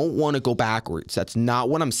 we don't want to go backwards. That's not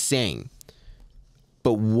what I'm saying.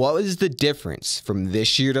 But what is the difference from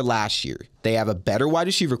this year to last year? They have a better wide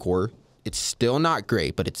receiver core. It's still not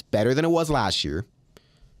great, but it's better than it was last year.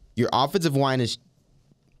 Your offensive line is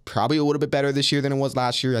probably a little bit better this year than it was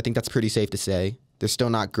last year. I think that's pretty safe to say. They're still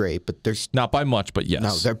not great, but they're not by much, but yes.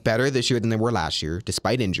 No, they're better this year than they were last year,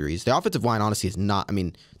 despite injuries. The offensive line, honestly, is not.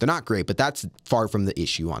 They're not great, but that's far from the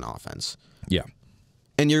issue on offense. Yeah.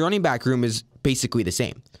 And your running back room is basically the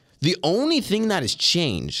same. The only thing that has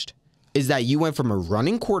changed is that you went from a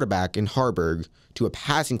running quarterback in Haarberg to a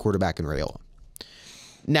passing quarterback in Raiola.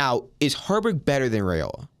 Now, is Haarberg better than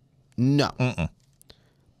Raiola? No.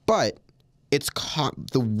 But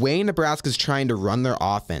the way Nebraska's trying to run their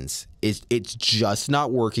offense it's just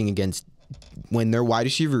not working against when their wide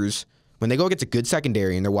receivers, when they go against a good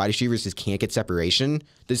secondary and their wide receivers just can't get separation,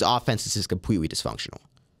 this offense is just completely dysfunctional.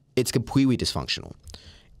 It's completely dysfunctional.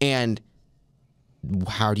 And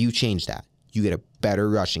how do you change that? You get a better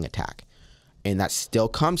rushing attack. And that still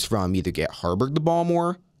comes from either get Haarberg the ball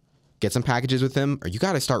more, get some packages with him, or you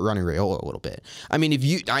got to start running Raiola a little bit. I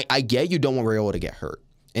get you don't want Raiola to get hurt.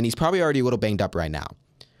 And he's probably already a little banged up right now.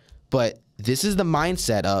 But this is the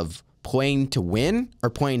mindset of playing to win or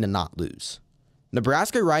playing to not lose.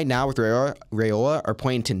 Nebraska right now with Raiola are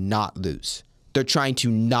playing to not lose. They're trying to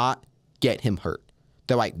not get him hurt.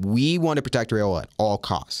 They're like, we want to protect Raiola at all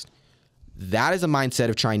costs. That is a mindset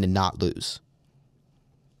of trying to not lose.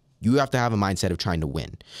 You have to have a mindset of trying to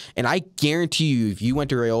win. And I guarantee you, if you went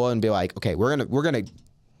to Raiola and be like, okay, we're gonna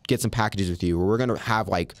get some packages with you, or we're gonna have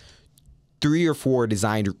like 3 or 4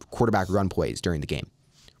 designed quarterback run plays during the game,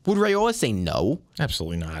 would Raiola say no?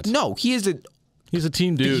 Absolutely not. No, he's a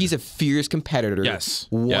team dude. He's a fierce competitor. Yes.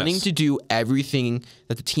 Wanting to do everything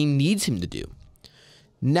that the team needs him to do.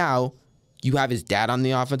 Now, you have his dad on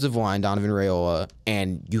the offensive line, Donovan Raiola,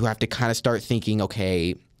 and you have to kind of start thinking,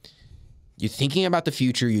 okay, you're thinking about the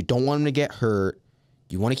future. You don't want him to get hurt.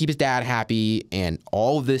 You want to keep his dad happy and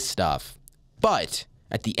all of this stuff. But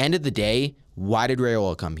at the end of the day, why did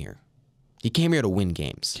Raiola come here? He came here to win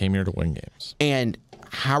games. And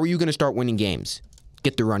how are you going to start winning games?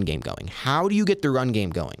 Get the run game going. How do you get the run game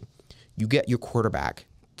going? You get your quarterback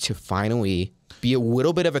to finally be a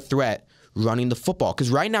little bit of a threat running the football. Because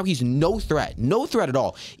right now he's no threat at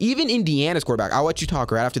all. Even Indiana's quarterback, I'll let you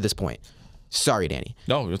talk right after this point. Sorry, Danny.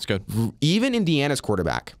 No, that's good. Even Indiana's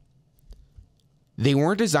quarterback, they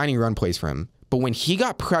weren't designing run plays for him. But when he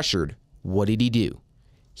got pressured, what did he do?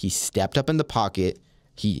 He stepped up in the pocket.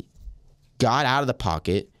 He got out of the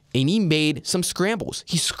pocket, and he made some scrambles.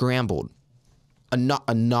 He scrambled.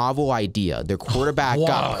 A novel idea. Their quarterback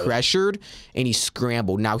got pressured, and he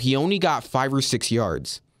scrambled. Now, he only got 5 or 6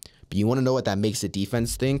 yards. But you want to know what that makes the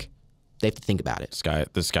defense think? They have to think about it.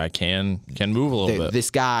 This guy can move a little bit.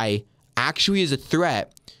 This guy actually is a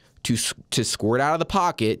threat to squirt out of the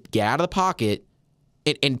pocket, get out of the pocket,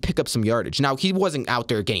 and pick up some yardage. Now, he wasn't out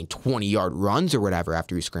there getting 20-yard runs or whatever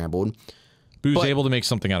after he scrambled. But he was able to make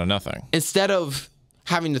something out of nothing. Instead of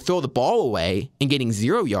having to throw the ball away and getting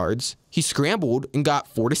 0 yards, he scrambled and got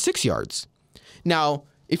 4 to 6 yards. Now,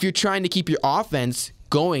 if you're trying to keep your offense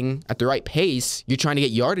going at the right pace, you're trying to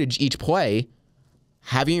get yardage each play,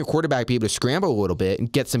 having your quarterback be able to scramble a little bit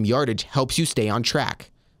and get some yardage helps you stay on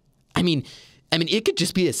track. I mean, it could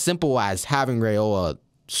just be as simple as having Raiola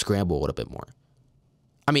scramble a little bit more.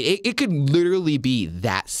 I mean, it could literally be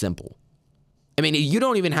that simple. I mean, you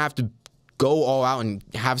don't even have to go all out and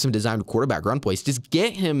have some designed quarterback run plays. Just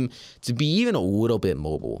get him to be even a little bit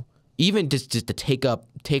mobile. Even just to take off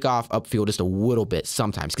upfield just a little bit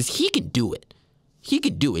sometimes. Because he can do it. He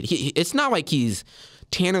can do it. It's not like he's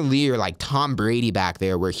Tanner Lee or like Tom Brady back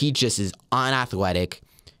there where he just is unathletic,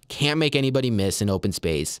 can't make anybody miss in open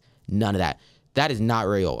space. None of that. That is not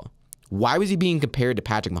Raiola. Why was he being compared to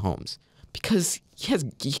Patrick Mahomes? Because he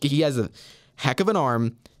has a heck of an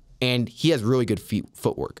arm, and he has really good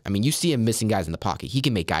footwork. I mean, you see him missing guys in the pocket. He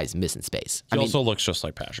can make guys miss in space. He also looks just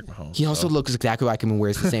like Patrick Mahomes. He also looks exactly like him and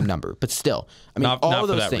wears the same number. But still, I mean, all of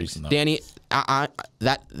those things. Reason, Danny,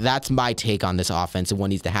 that's my take on this offense and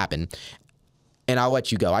what needs to happen. And I'll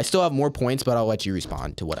let you go. I still have more points, but I'll let you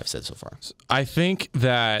respond to what I've said so far. I think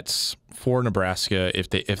that for Nebraska, if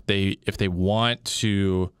they want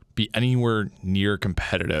to be anywhere near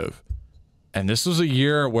competitive, and this was a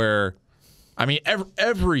year where, I mean,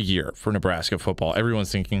 every year for Nebraska football,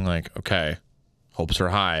 everyone's thinking like, okay, hopes are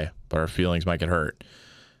high, but our feelings might get hurt.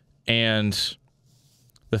 And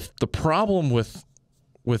the problem with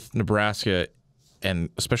Nebraska, and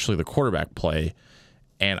especially the quarterback play,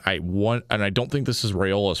 and I don't think this is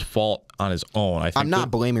Raiola's fault on his own. I'm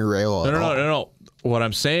not blaming Raiola. No. What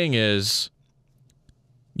I'm saying is,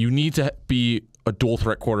 you need to be a dual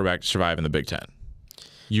threat quarterback to survive in the Big Ten.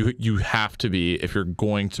 You have to be if you're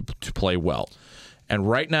going to play well. And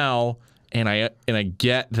right now, and I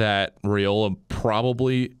get that Raiola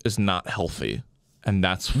probably is not healthy, and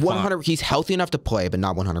that's fine. 100. He's healthy enough to play, but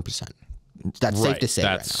not 100%. That's safe to say.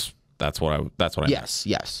 That's what I meant.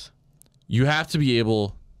 Yes. You have to be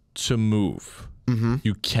able to move. Mm-hmm.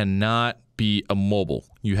 You cannot be immobile.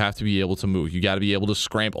 You have to be able to move. You got to be able to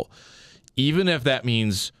scramble, even if that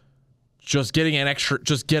means just getting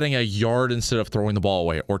a yard instead of throwing the ball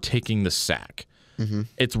away or taking the sack. Mm-hmm.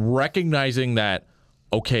 It's recognizing that,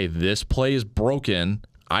 okay, this play is broken.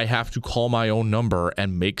 I have to call my own number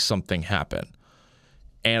and make something happen.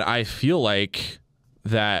 And I feel like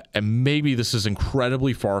that, and maybe this is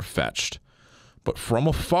incredibly far-fetched, but from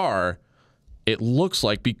afar, it looks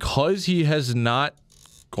like because he has not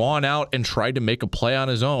gone out and tried to make a play on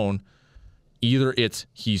his own, either it's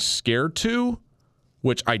he's scared to,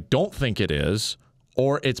 which I don't think it is,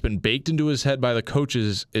 or it's been baked into his head by the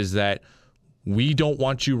coaches, is that we don't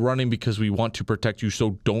want you running because we want to protect you,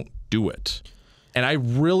 so don't do it. And I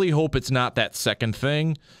really hope it's not that second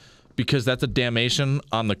thing, because that's a damnation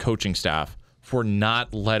on the coaching staff for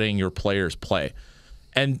not letting your players play.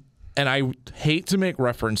 And I hate to make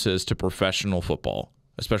references to professional football,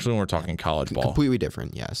 especially when we're talking college ball. Completely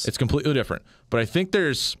different, yes. It's completely different. But I think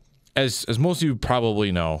there's, as most of you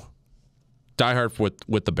probably know, diehard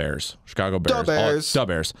with the Bears, Chicago Bears, Da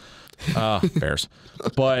Bears. Bears.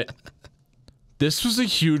 But this was a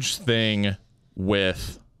huge thing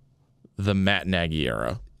with the Matt Nagy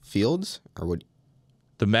era. Fields or what?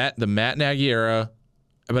 The Matt Nagy era,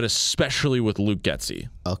 but especially with Luke Getsy,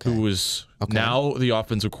 who was now the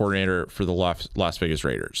offensive coordinator for the Las Vegas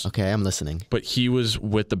Raiders. Okay, I'm listening. But he was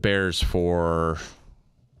with the Bears for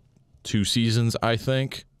 2 seasons, I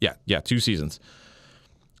think. Yeah, 2 seasons.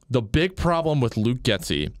 The big problem with Luke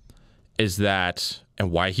Getsy is that,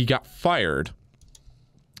 and why he got fired,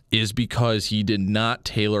 is because he did not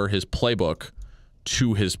tailor his playbook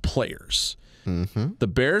to his players. Mm-hmm. The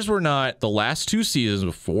Bears were not, the last 2 seasons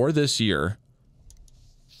before this year,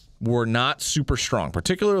 were not super strong,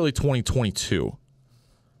 particularly 2022.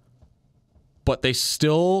 But they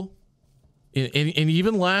still, and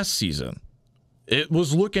even last season, it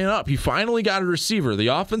was looking up. He finally got a receiver. The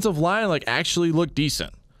offensive line actually looked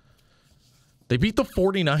decent. They beat the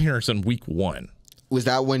 49ers in week 1. Was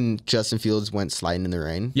that when Justin Fields went sliding in the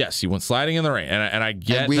rain? Yes, he went sliding in the rain, and I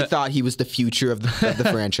get. And we thought he was the future of the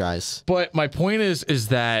franchise. But my point is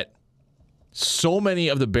that so many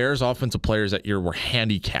of the Bears' offensive players that year were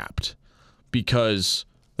handicapped because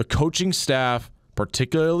the coaching staff,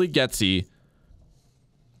 particularly Getsy,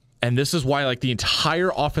 and this is why the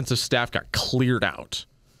entire offensive staff got cleared out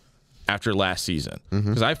after last season,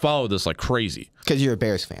 because I followed this like crazy. Because you're a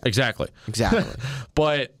Bears fan. Exactly.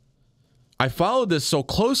 But I followed this so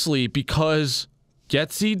closely because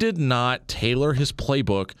Getsy did not tailor his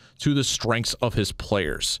playbook to the strengths of his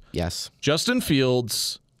players. Yes. Justin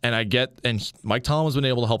Fields, and Mike Tomlin has been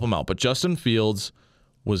able to help him out, but Justin Fields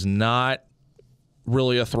was not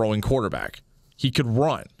really a throwing quarterback. He could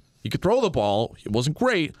run. He could throw the ball. It wasn't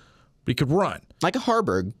great, but he could run. Like a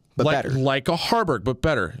Harburg, but better. Like a Harburg, but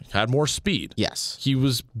better. Had more speed. Yes. He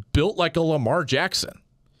was built like a Lamar Jackson.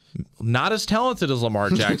 Not as talented as Lamar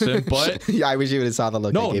Jackson, but... Yeah, I wish you would have saw the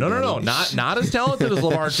look. No. Not as talented as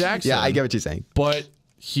Lamar Jackson. Yeah, I get what you're saying. But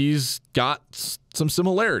he's got some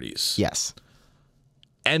similarities. Yes.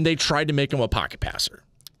 And they tried to make him a pocket passer.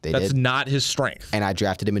 That's not his strength. And I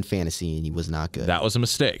drafted him in fantasy, and he was not good. That was a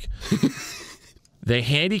mistake. They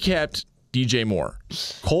handicapped DJ Moore.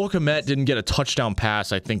 Cole Kmet didn't get a touchdown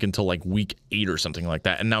pass, I think, until week 8 or something like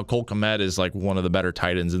that. And now Cole Kmet is one of the better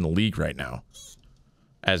tight ends in the league right now,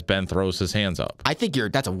 as Ben throws his hands up. I think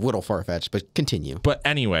that's a little far-fetched, but continue. But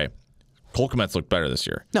anyway, Cole Kmet's looked better this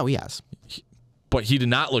year. No, he has. But he did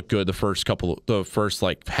not look good the first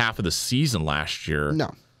half of the season last year.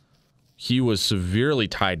 No. He was severely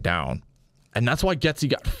tied down. And that's why Getsy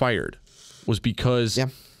got fired, was because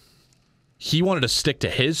he wanted to stick to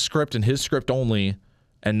his script and his script only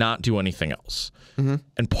and not do anything else. Mm-hmm.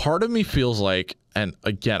 And part of me feels like, and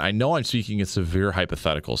again, I know I'm speaking in severe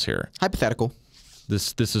hypotheticals here. Hypothetical.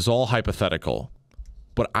 This is all hypothetical,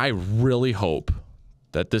 but I really hope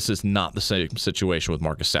that this is not the same situation with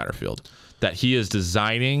Marcus Satterfield, that he is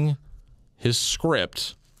designing his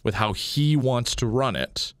script with how he wants to run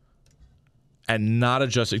it and not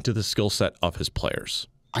adjusting to the skill set of his players.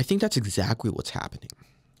 I think that's exactly what's happening.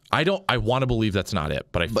 I want to believe that's not it,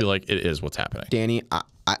 but I feel like it is what's happening. Danny,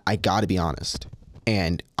 I got to be honest.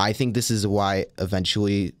 And I think this is why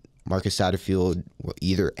eventually Marcus Satterfield will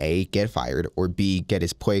either A, get fired, or B, get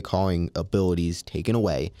his play calling abilities taken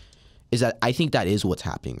away, is that I think that is what's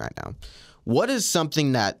happening right now. What is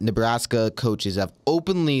something that Nebraska coaches have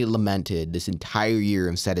openly lamented this entire year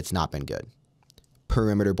and said it's not been good?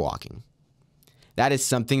 Perimeter blocking. That is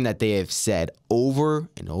something that they have said over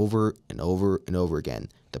and over and over and over again.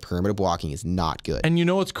 The perimeter blocking is not good. And you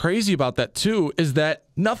know what's crazy about that, too, is that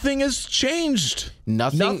nothing has changed.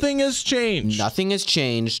 Nothing has changed. Nothing has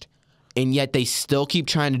changed, and yet they still keep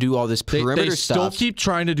trying to do all this perimeter stuff. They still keep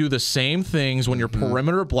trying to do the same things when your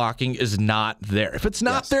perimeter blocking is not there. If it's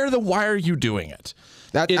not there, then why are you doing it?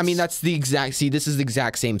 That's the exact... See, this is the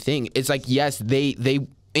exact same thing. It's like, yes, they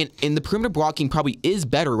and the perimeter blocking probably is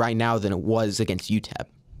better right now than it was against UTEP.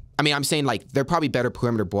 I mean, I'm saying they're probably better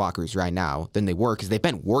perimeter blockers right now than they were because they've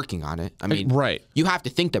been working on it. I mean, right. You have to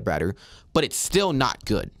think they're better, but it's still not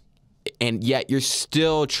good. And yet you're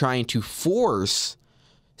still trying to force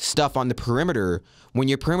stuff on the perimeter when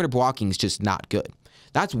your perimeter blocking is just not good.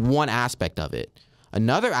 That's one aspect of it.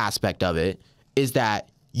 Another aspect of it is that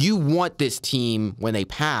you want this team, when they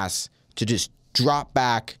pass, to just drop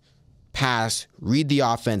back, pass, read the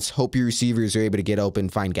offense, hope your receivers are able to get open,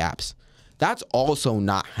 find gaps. That's also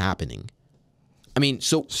not happening. I mean,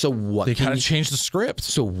 so what? They gotta change the script.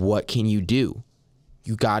 So what can you do?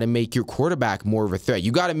 You got to make your quarterback more of a threat.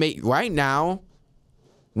 You got to make right now.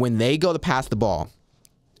 When they go to pass the ball,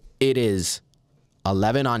 it is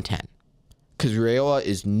 11 on 10. because Raiola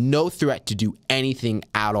is no threat to do anything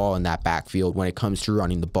at all in that backfield when it comes to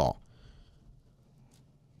running the ball.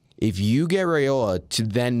 If you get Raiola to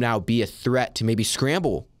then now be a threat to maybe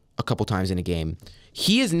scramble a couple times in a game,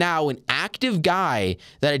 he is now an active guy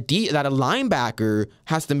that a linebacker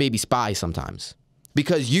has to maybe spy sometimes,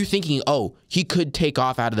 because you're thinking, oh, he could take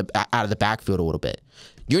off out of the backfield a little bit.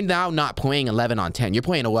 You're now not playing 11 on 10. You're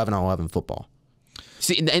playing 11 on 11 football.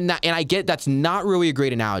 See, and I get that's not really a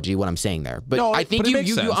great analogy what I'm saying there, but no, I think you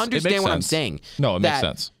understand what I'm saying. No, it makes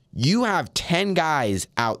sense. You have 10 guys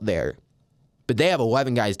out there, but they have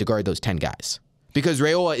 11 guys to guard those 10 guys because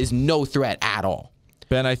Raiola is no threat at all.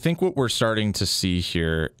 Ben, I think what we're starting to see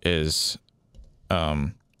here is,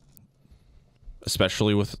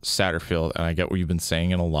 especially with Satterfield, and I get what you've been saying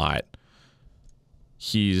in a lot,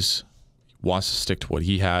 wants to stick to what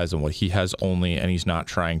he has and what he has only, and he's not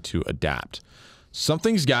trying to adapt.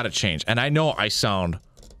 Something's got to change. And I know I sound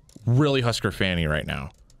really Husker fan-y right now.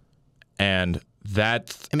 And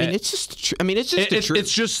that's... it's just the truth.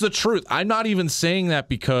 It's just the truth. I'm not even saying that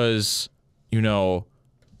because, I'm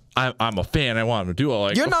a fan. I want him to do it.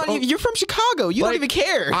 Like, you're from Chicago. You don't even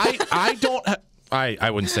care. I don't... I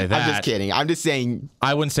wouldn't say that. I'm just kidding. I'm just saying...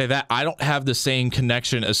 I wouldn't say that. I don't have the same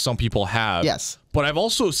connection as some people have. Yes. But I've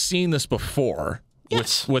also seen this before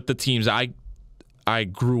with the teams I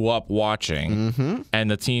grew up watching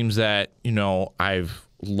and the teams that, I've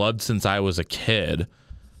loved since I was a kid.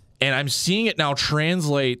 And I'm seeing it now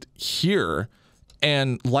translate here.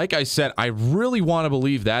 And like I said, I really want to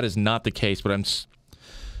believe that is not the case. But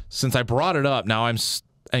since I brought it up, now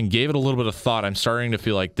and gave it a little bit of thought, I'm starting to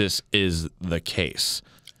feel like this is the case.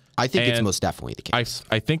 I think it's most definitely the case.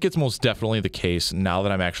 I think it's most definitely the case now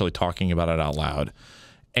that I'm actually talking about it out loud.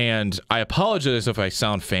 And I apologize if I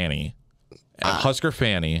sound fanny. Husker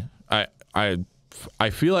fanny. I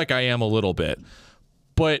feel like I am a little bit.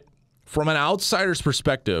 But from an outsider's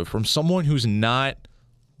perspective, from someone who's not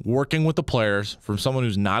working with the players, from someone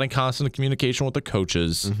who's not in constant communication with the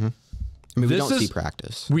coaches... we don't see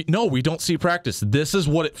practice. We don't see practice. This is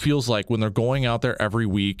what it feels like when they're going out there every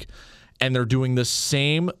week and they're doing the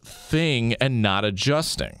same thing and not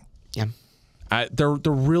adjusting. Yeah. There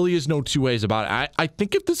really is no two ways about it. I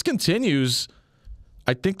think if this continues,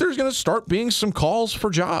 I think there's going to start being some calls for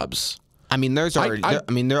jobs. I mean, there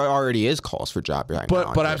already is calls for jobs right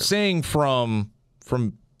now. But I'm saying from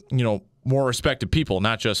more respected people,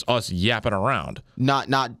 not just us yapping around. Not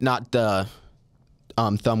the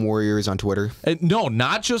thumb warriors on Twitter. No,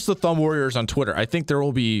 not just the thumb warriors on Twitter. I think there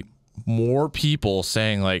will be more people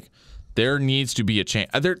saying like there needs to be a change.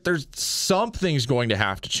 There's something's going to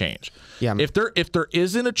have to change. Yeah. If there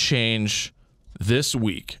isn't a change this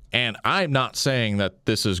week, and I'm not saying that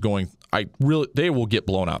this is going. They will get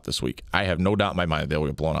blown out this week. I have no doubt in my mind they will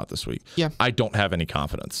get blown out this week. Yeah. I don't have any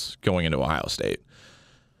confidence going into Ohio State.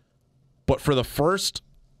 But for the first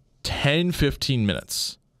 10, 15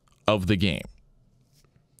 minutes of the game,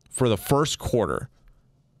 for the first quarter,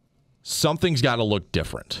 something's got to look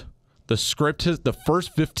different. The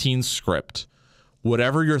first 15 script,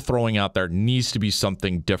 whatever you're throwing out there needs to be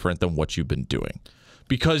something different than what you've been doing.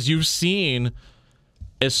 Because you've seen,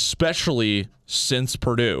 especially since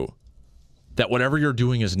Purdue, that whatever you're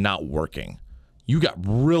doing is not working. You got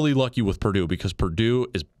really lucky with Purdue because Purdue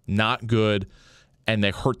is not good and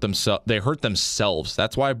they hurt themselves.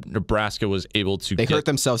 That's why Nebraska was able to hurt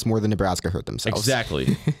themselves more than Nebraska hurt themselves.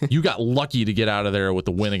 Exactly. You got lucky to get out of there with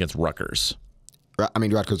the win against Rutgers. I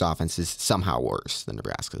mean, Rutgers' offense is somehow worse than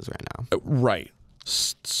Nebraska's right now. Right.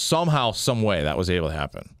 Somehow, some way that was able to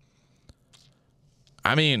happen.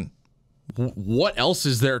 I mean, what else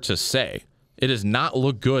is there to say? It has not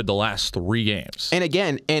looked good the last 3 games. And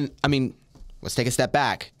again, let's take a step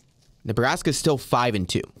back. Nebraska's still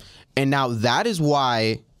 5-2. And now that is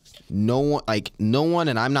why no one,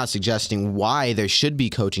 and I'm not suggesting why there should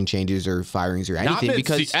be coaching changes or firings or anything.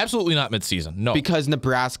 Because absolutely not midseason. No. Because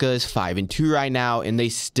Nebraska is 5-2 right now, and they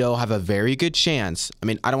still have a very good chance. I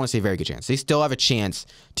mean, I don't want to say very good chance. They still have a chance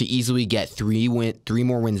to easily get 3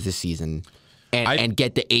 more wins this season. And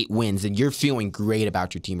get the 8 wins, and you're feeling great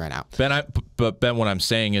about your team right now. Ben, what I'm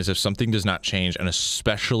saying is if something does not change, and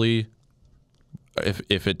especially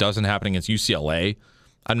if it doesn't happen against UCLA,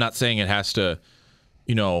 I'm not saying it has to,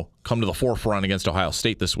 come to the forefront against Ohio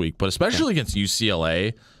State this week, but especially against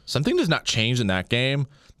UCLA, something does not change in that game.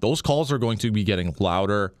 Those calls are going to be getting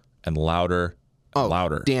louder and louder and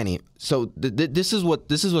louder. Danny, so this is what's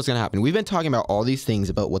going to happen. We've been talking about all these things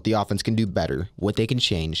about what the offense can do better, what they can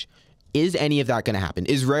change. Is any of that going to happen?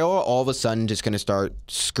 Is Raiola all of a sudden just going to start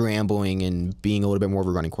scrambling and being a little bit more of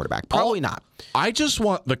a running quarterback? Probably not. I just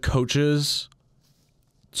want the coaches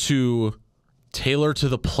to tailor to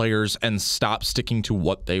the players and stop sticking to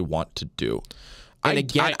what they want to do.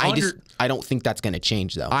 And I don't think that's going to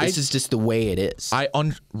change, though. This is just the way it is.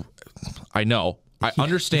 I know. I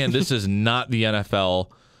understand this is not the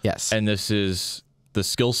NFL. Yes. And this is the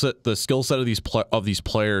skill set. The skill set of these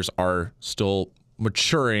players are still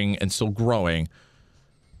maturing and still growing.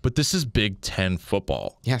 But this is Big Ten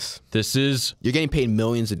football. Yes. You're getting paid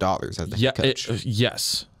millions of dollars as the head coach.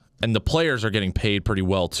 Yes. And the players are getting paid pretty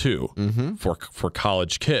well too for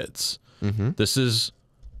college kids. This is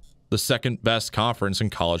the second best conference in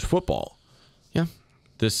college football. Yeah.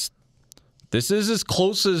 This is as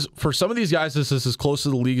close as, for some of these guys, this is as close to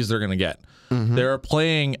the league as they're going to get. They're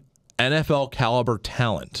playing NFL caliber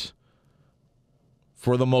talent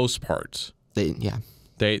for the most part. They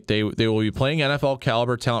will be playing NFL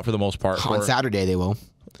caliber talent for the most part. On Saturday they will.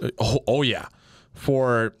 Oh yeah.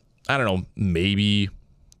 For, I don't know, maybe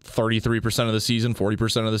 33% of the season,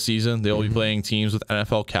 40% of the season, they'll be playing teams with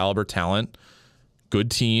NFL caliber talent,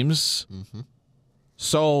 good teams.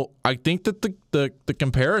 So I think that the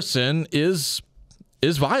comparison is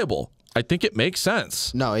viable. I think it makes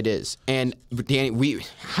sense. No, it is. And Danny,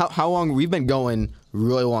 how long we've been going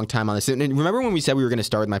really long time on this. And remember when we said we were going to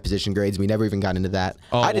start with my position grades? We never even got into that.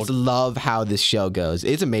 I just love how this show goes.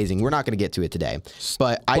 It's amazing. We're not going to get to it today,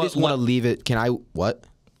 but I just want to leave it. Can I? What?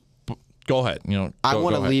 Go ahead. I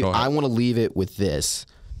want to leave it with this: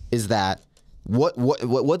 is that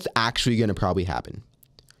what's actually going to probably happen?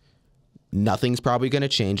 Nothing's probably going to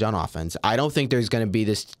change on offense. I don't think there's going to be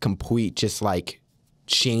this complete just like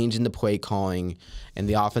change in the play calling, and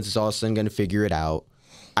the offense is all of a sudden going to figure it out.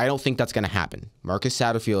 I don't think that's going to happen. Marcus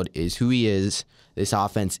Satterfield is who he is. This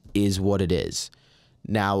offense is what it is.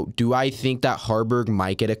 Now, do I think that Harburg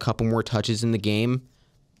might get a couple more touches in the game?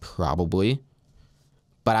 Probably.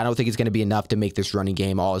 But I don't think it's going to be enough to make this running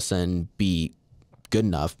game all of a sudden be good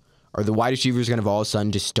enough. Are the wide receivers going to all of a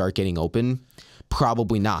sudden just start getting open?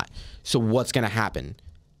 Probably not. So what's going to happen?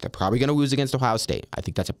 They're probably going to lose against Ohio State. I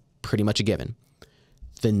think that's pretty much a given.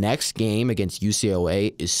 The next game against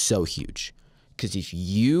UCLA is so huge. Because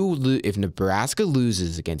if Nebraska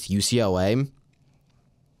loses against UCLA,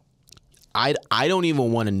 I don't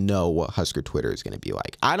even want to know what Husker Twitter is going to be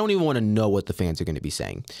like. I don't even want to know what the fans are going to be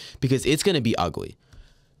saying, because it's going to be ugly.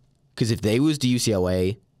 Because if they lose to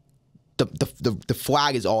UCLA, the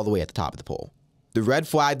flag is all the way at the top of the pole. The red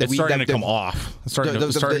flag that it's starting to come off. It's starting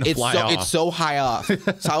to fly off. It's so high up.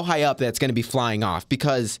 It's so high up that it's going to be flying off,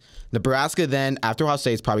 because Nebraska then after Ohio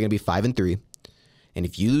State is probably going to be 5-3. And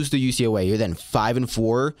if you lose to UCLA, you're then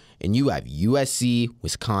 5-4, and you have USC,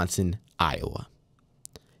 Wisconsin, Iowa.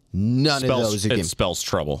 None of those are games. It spells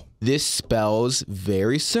trouble. This spells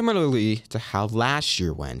very similarly to how last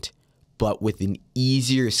year went, but with an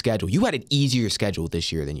easier schedule. You had an easier schedule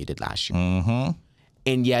this year than you did last year.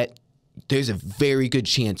 And yet, there's a very good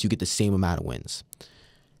chance you get the same amount of wins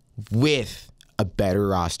with a better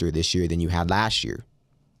roster this year than you had last year.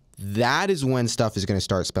 That is when stuff is going to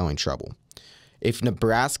start spelling trouble. If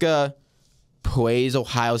Nebraska plays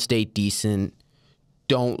Ohio State decent,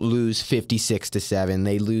 don't lose 56-7,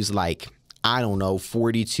 they lose like, I don't know,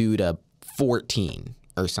 42-14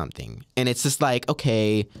 or something. And it's just like,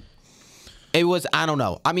 okay, it was, I don't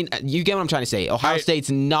know. I mean, you get what I'm trying to say. Ohio State's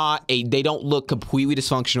they don't look completely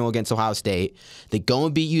dysfunctional against Ohio State. They go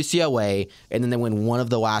and beat UCLA, and then they win one of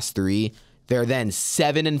the last three. They're then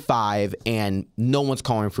 7-5, and no one's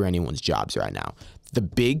calling for anyone's jobs right now. The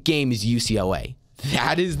big game is UCLA.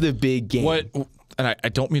 That is the big game. And I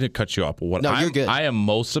don't mean to cut you off, but you're good. I am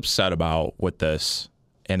most upset about with this,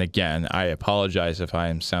 and again, I apologize if I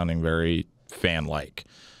am sounding very fan-like,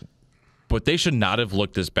 but they should not have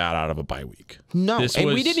looked this bad out of a bye week. No,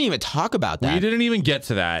 we didn't even talk about that. We didn't even get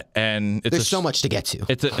to that, and there's so much to get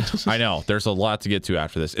to. I know. There's a lot to get to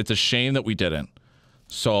after this. It's a shame that we didn't.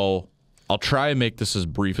 So I'll try and make this as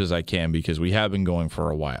brief as I can, because we have been going for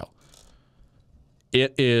a while.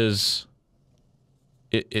 It's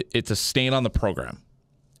a stain on the program.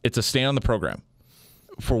 It's a stain on the program.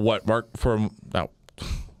 For what God,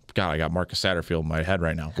 I got Marcus Satterfield in my head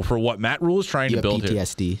right now. Well, for what Matt Rule is trying to build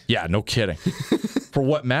PTSD. Here. Yeah, no kidding. For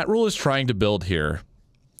what Matt Rule is trying to build here,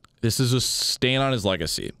 this is a stain on his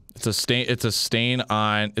legacy. It's a stain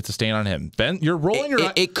on him. Ben, you're rolling your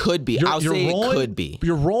eyes. It could be. I'll say it could be.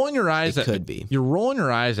 You're rolling your eyes at me. It could be. You're rolling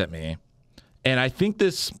your eyes at me. And I think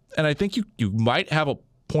you might have a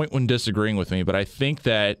point when disagreeing with me, but I think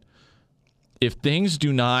that if things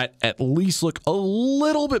do not at least look a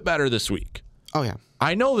little bit better this week. Oh yeah.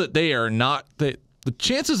 I know that they are not the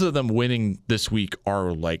chances of them winning this week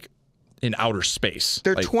are like in outer space.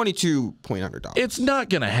 They're like, 22-point underdogs. It's not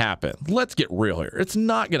going to happen. Let's get real here. It's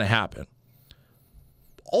not going to happen.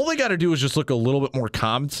 all they got to do is just look a little bit more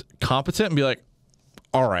competent and be like,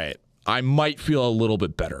 all right, I might feel a little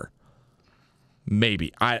bit better.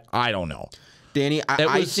 Maybe. I don't know. Danny,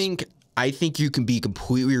 I think you can be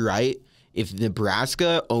completely right. If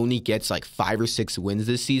Nebraska only gets like 5 or 6 wins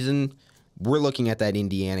this season, we're looking at that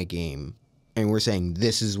Indiana game and we're saying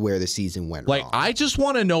this is where the season went wrong. I just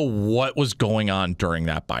want to know what was going on during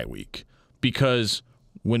that bye week. Because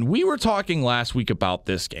when we were talking last week about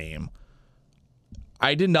this game,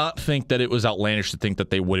 I did not think that it was outlandish to think that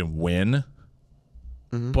they wouldn't win,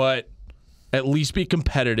 but at least be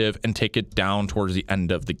competitive and take it down towards the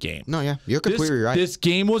end of the game. No, yeah, you're completely right. This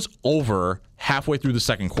game was over halfway through the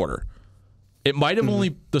second quarter. It might have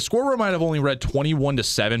the score might have only read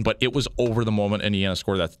 21-7, but it was over the moment Indiana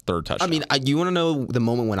scored that third touchdown. I mean, you want to know the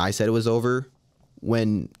moment when I said it was over?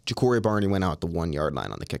 When Ja'Cory Barney went out the 1 yard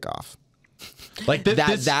line on the kickoff. Like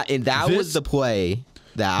that was the play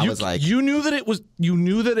that I was like, you knew that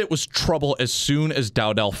it was trouble as soon as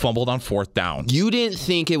Dowdell fumbled on fourth down. You didn't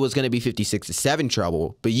think it was going to be 56-7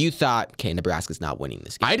 trouble, but you thought, okay, Nebraska's not winning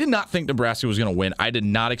this game. I did not think Nebraska was going to win. I did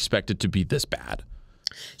not expect it to be this bad.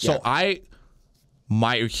 So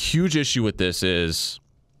my huge issue with this is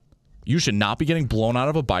you should not be getting blown out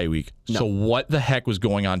of a bye week. No. So what the heck was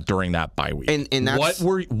going on during that bye week? And that's,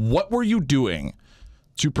 what were you doing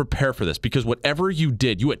to prepare for this? Because whatever you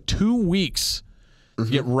did, you had 2 weeks to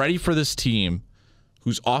get ready for this team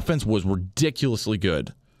whose offense was ridiculously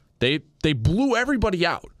good. They blew everybody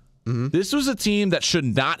out. This was a team that should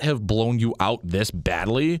not have blown you out this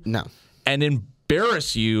badly. No. And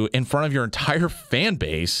embarrass you in front of your entire fan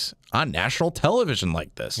base on national television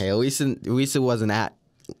like this. Hey, at least it wasn't at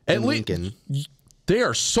Lincoln. They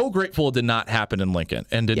are so grateful it did not happen in Lincoln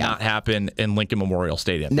and did not happen in Lincoln Memorial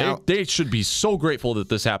Stadium. Now, they should be so grateful that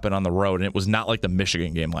this happened on the road and it was not like the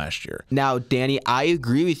Michigan game last year. Now, Danny, I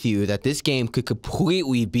agree with you that this game could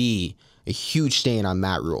completely be a huge stain on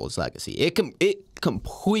Matt Rule's legacy. It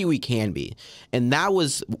completely can be. And that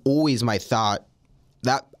was always my thought.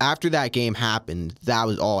 That after that game happened, that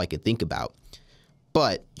was all I could think about.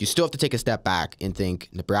 But you still have to take a step back and think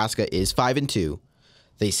Nebraska is 5-2.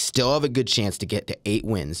 They still have a good chance to get to 8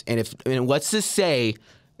 wins. And let's just say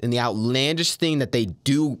in the outlandish thing that they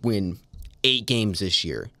do win 8 games this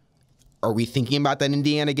year, are we thinking about that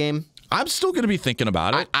Indiana game? I'm still going to be thinking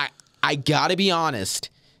about it. I got to be honest.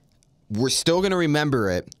 We're still going to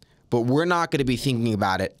remember it, but we're not going to be thinking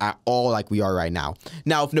about it at all like we are right now.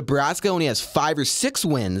 Now, if Nebraska only has 5 or 6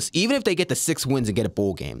 wins, even if they get the 6 wins and get a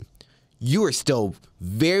bowl game, you are still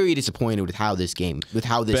very disappointed with how this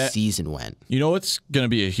season went. You know what's going to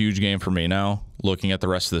be a huge game for me now, looking at the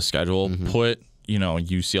rest of the schedule? Put,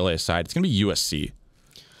 UCLA aside. It's going to be USC.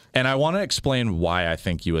 And I want to explain why I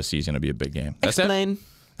think USC is going to be a big game. Explain.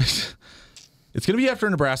 It's going to be after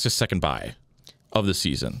Nebraska's second bye of the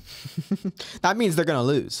season. That means they're going to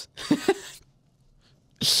lose.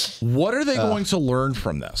 What are they going to learn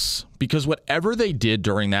from this? Because whatever they did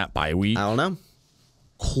during that bye week, I don't know,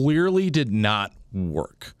 clearly did not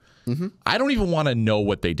work. I don't even want to know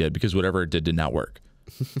what they did because whatever it did not work.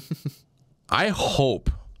 I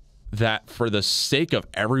hope that for the sake of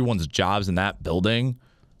everyone's jobs in that building,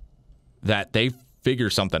 that they figure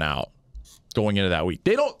something out going into that week.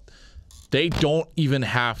 They don't even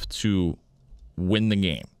have to win the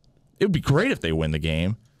game. It would be great if they win the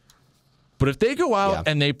game. But if they go out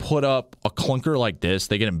and they put up a clunker like this,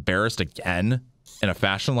 they get embarrassed again in a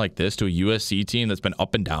fashion like this to a USC team that's been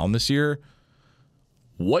up and down this year,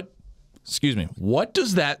 what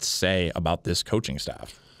does that say about this coaching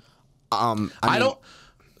staff? I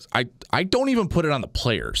don't even put it on the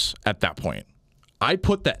players at that point. I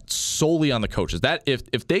put that solely on the coaches. That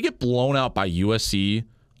if they get blown out by USC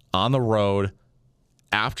on the road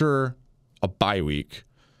after a bye week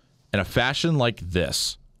in a fashion like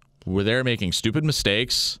this, where they're making stupid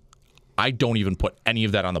mistakes, I don't even put any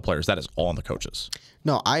of that on the players. That is all on the coaches.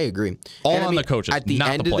 No, I agree. All on the coaches, at the not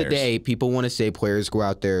end the of players. the day, people want to say players go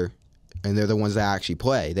out there and they're the ones that actually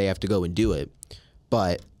play. They have to go and do it.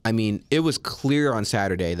 But I mean, it was clear on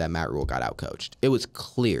Saturday that Matt Rule got outcoached. It was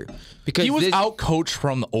clear because he was outcoached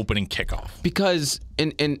from the opening kickoff. Because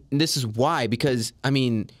and this is why. Because I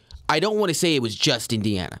mean, I don't want to say it was just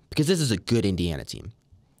Indiana because this is a good Indiana team.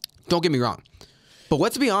 Don't get me wrong. But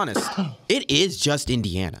let's be honest, it is just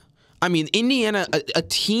Indiana. I mean, Indiana, a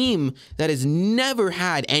team that has never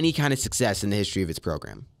had any kind of success in the history of its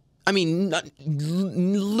program. I mean,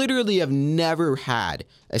 literally have never had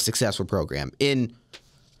a successful program.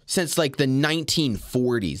 Since like the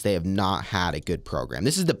 1940s, they have not had a good program.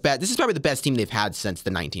 This is probably the best team they've had since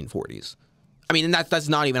the 1940s. I mean, and that's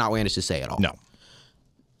not even outlandish to say at all. No.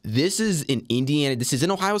 This is in Indiana. This is in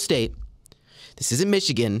Ohio State. This isn't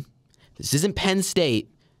Michigan. This isn't Penn State.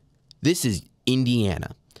 This is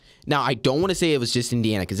Indiana. Now, I don't want to say it was just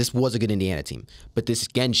Indiana because this was a good Indiana team. But this,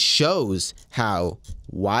 again, shows how,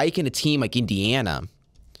 why can a team like Indiana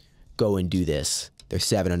go and do this? They're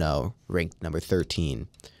 7-0, ranked number 13.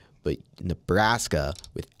 But Nebraska,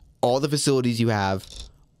 with all the facilities you have,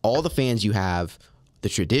 all the fans you have, the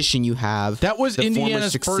tradition you have. That was the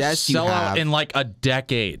Indiana's first sellout in like a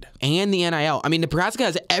decade. And the NIL. I mean, Nebraska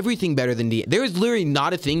has everything better than Indiana. There is literally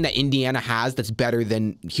not a thing that Indiana has that's better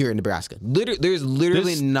than here in Nebraska. There's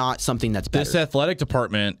literally not something that's better. This athletic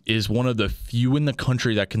department is one of the few in the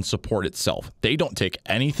country that can support itself. They don't take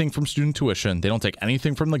anything from student tuition. They don't take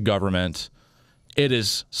anything from the government. It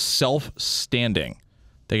is self-standing.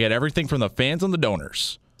 They get everything from the fans and the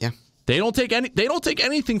donors. Yeah. They don't take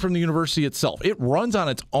anything from the university itself. It runs on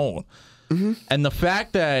its own. Mm-hmm. And the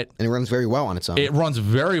fact that it runs very well on its own. It runs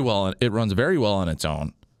very well. It runs very well on its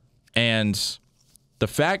own. And the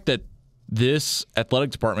fact that this athletic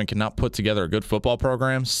department cannot put together a good football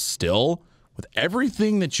program still with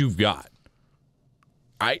everything that you've got.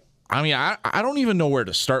 I don't even know where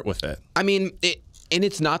to start with it. I mean, and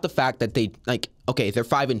it's not the fact that they okay, they're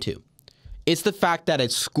 5-2. It's the fact that a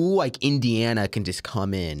school like Indiana can just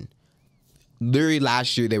come in. Literally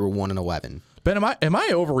last year they were 1-11. Ben, am I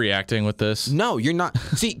overreacting with this? No, you're not.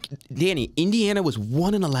 See, Danny, Indiana was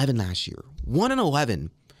 1-11 last year.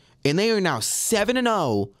 1-11. And they are now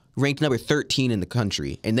 7-0, ranked number 13 in the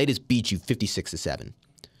country, and they just beat you 56-7.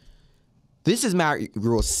 This is Matt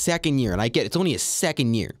Rule's second year, and I get it's only his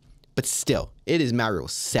second year, but still, it is Matt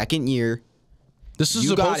Rule's second year. This is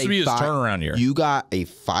supposed to be his turnaround year. You got a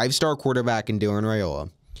 5-star quarterback in Dylan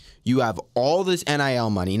Raiola. You have all this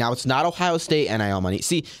NIL money. Now, it's not Ohio State NIL money.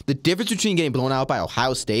 See, the difference between getting blown out by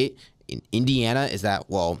Ohio State and Indiana is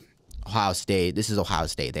that, well, Ohio State, this is Ohio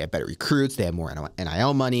State. They have better recruits. They have more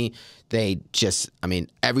NIL money. They just, I mean,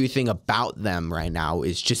 everything about them right now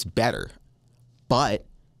is just better. But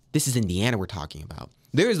this is Indiana we're talking about.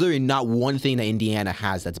 There is literally not one thing that Indiana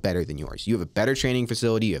has that's better than yours. You have a better training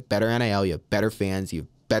facility. You have better NIL. You have better fans. You have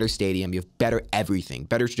better stadium. You have better everything.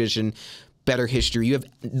 Better tradition. Better history. You have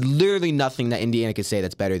literally nothing that Indiana could say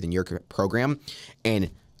that's better than your program. And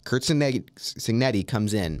Kurt Cignetti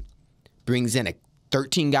comes in, brings in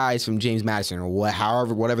 13 guys from James Madison or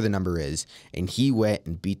whatever the number is, and he went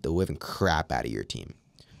and beat the living crap out of your team.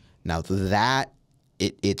 Now that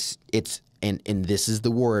it's and this is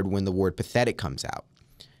the word when the word pathetic comes out.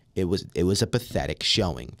 It was a pathetic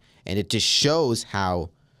showing, and it just shows how.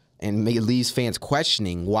 And it leaves fans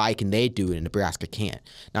questioning why can they do it and Nebraska can't.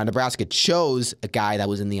 Now, Nebraska chose a guy that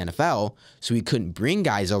was in the NFL, so he couldn't bring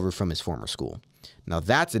guys over from his former school. Now,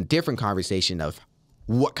 that's a different conversation of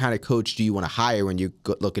what kind of coach do you want to hire when you're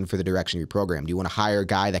looking for the direction of your program. Do you want to hire a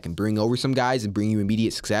guy that can bring over some guys and bring you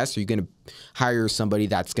immediate success, or are you going to hire somebody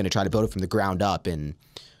that's going to try to build it from the ground up, and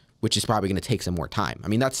which is probably going to take some more time? I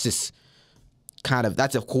mean, that's just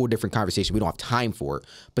that's a whole different conversation we don't have time for,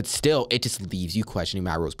 but still, it just leaves you questioning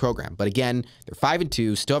Matt Rhule's program. But again, they're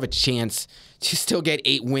 5-2, still have a chance to still get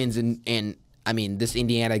 8 wins, and I mean, this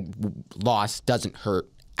Indiana loss doesn't hurt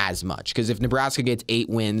as much, because if Nebraska gets 8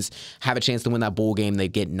 wins, have a chance to win that bowl game, they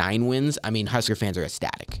get 9 wins, I mean, Husker fans are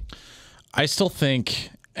ecstatic. I still think,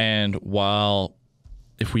 and while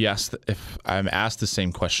if I'm asked the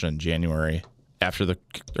same question in January after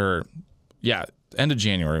end of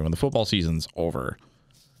January when the football season's over,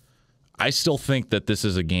 I still think that this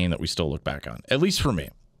is a game that we still look back on. At least for me,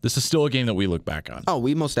 this is still a game that we look back on. Oh,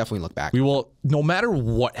 we most definitely look back. We will, no matter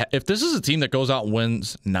what. If this is a team that goes out and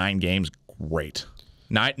wins 9 games, great.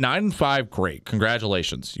 9-5, great.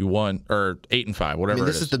 Congratulations, you won, or 8-5, whatever. I mean,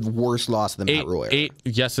 this is the worst loss of the Matt Rhule era.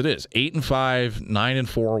 Yes, it is. 8-5,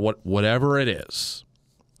 9-4, whatever it is.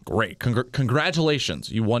 Great.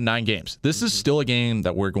 Congratulations, you won 9 games. This is still a game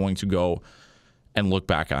that we're going to go and look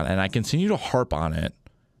back on, and I continue to harp on it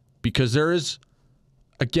because there is,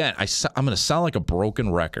 again, I'm going to sound like a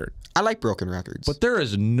broken record. I like broken records, but there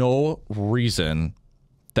is no reason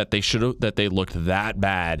that they looked that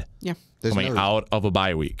bad. Yeah, coming out of a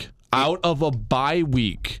bye week. Out of a bye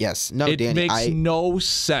week. Yes, no, it Danny, makes no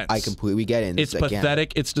sense. I completely get it. It's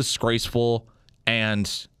pathetic. It's disgraceful,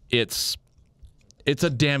 and it's a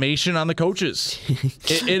damnation on the coaches.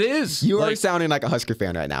 It is. You are sounding like a Husker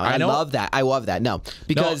fan right now. I love that. I love that. No,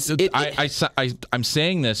 because I'm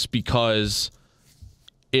saying this because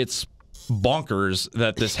it's bonkers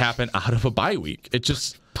that this happened out of a bye week. It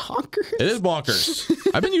just bonkers. It is bonkers.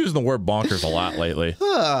 I've been using the word bonkers a lot lately,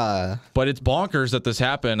 but it's bonkers that this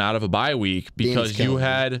happened out of a bye week because you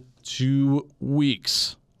had 2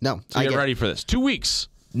 weeks. No, to get ready for this. 2 weeks.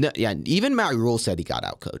 No, yeah, even Matt Rule said he got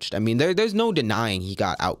outcoached. I mean, there's no denying he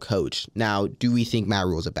got outcoached. Now, do we think Matt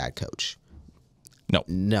Rule's a bad coach?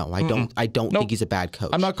 No, I don't. I don't think he's a bad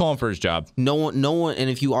coach. I'm not calling for his job. No one. And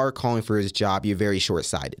if you are calling for his job, you're very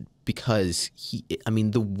short-sighted because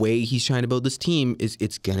the way he's trying to build this team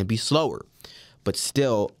it's gonna be slower. But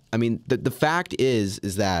still, I mean, the fact is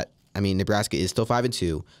that Nebraska is still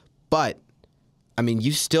 5-2, but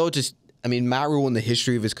you still just Matt Rule in the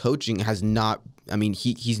history of his coaching has not.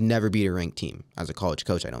 He's never beat a ranked team as a college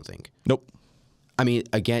coach. I don't think. Nope.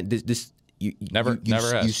 Again, you never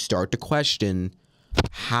has. You start to question.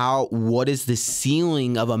 What is the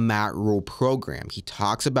ceiling of a Matt Rule program? He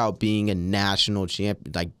talks about being a national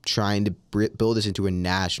champion, like trying to build this into a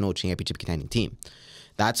national championship contending team.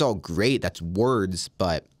 That's all great. That's words,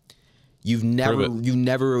 but you've never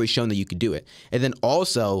really shown that you could do it. And then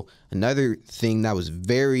also another thing that was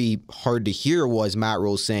very hard to hear was Matt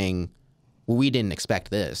Rule saying, "Well, we didn't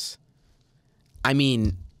expect this."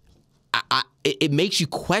 It makes you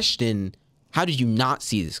question. How did you not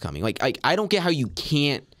see this coming? Like I don't get how you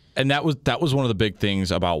can't. And that was one of the big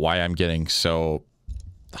things about why I'm getting so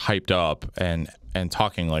hyped up and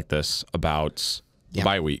talking like this about the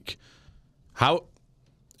bye week.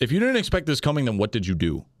 If you didn't expect this coming, then what did you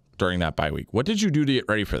do during that bye week? What did you do to get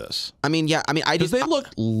ready for this? Because they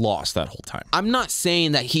looked lost that whole time. I'm not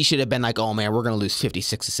saying that he should have been like, oh man, we're gonna lose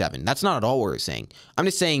 56-7. That's not at all what we're saying. I'm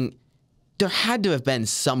just saying there had to have been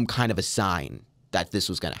some kind of a sign that this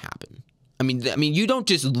was gonna happen. You don't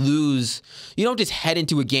just lose. You don't just head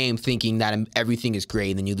into a game thinking that everything is great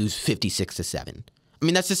and then you lose 56-7.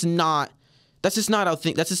 That's just not. That's just not how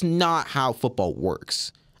That's just not how football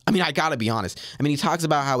works. I gotta be honest. He talks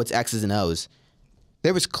about how it's X's and O's.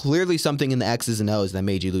 There was clearly something in the X's and O's that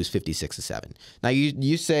made you lose 56-7. Now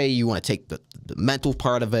you say you want to take the mental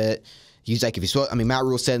part of it. He's like, if you're supposed, Matt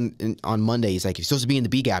Rule said on Monday, he's like, if you're supposed to be in the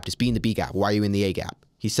B gap, just be in the B gap. Why are you in the A gap?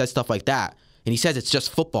 He says stuff like that, and he says it's just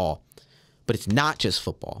football. But it's not just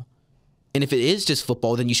football. And if it is just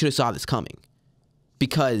football, then you should have saw this coming.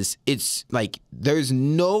 Because it's like there's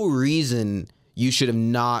no reason you should have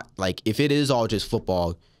not, like, if it is all just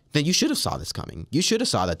football, then you should have saw this coming. You should have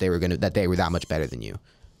saw that they were that much better than you.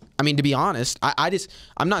 To be honest,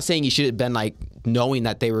 I'm not saying you should have been like knowing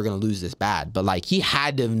that they were gonna lose this bad, but like he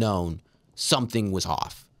had to have known something was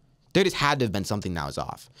off. There just had to have been something that was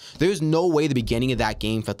off. There's no way the beginning of that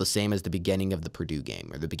game felt the same as the beginning of the Purdue game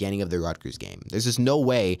or the beginning of the Rutgers game. There's just no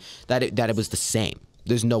way that it was the same.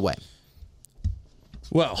 There's no way.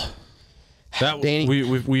 Well,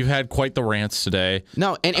 we've had quite the rants today.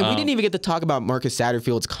 No, and we didn't even get to talk about Marcus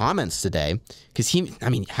Satterfield's comments today because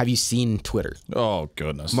have you seen Twitter? Oh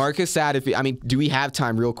goodness, Marcus Satterfield. Do we have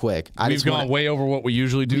time, real quick? We've gone way over what we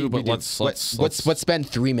usually do, but let's spend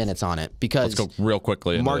 3 minutes on it because let's go real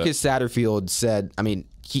quickly. Marcus Satterfield said,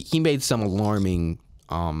 he made some alarming.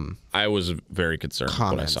 I was very concerned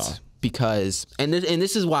when I saw. Because and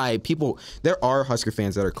this is why there are Husker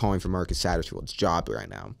fans that are calling for Marcus Satterfield's job right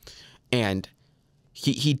now. And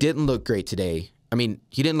he didn't look great today. He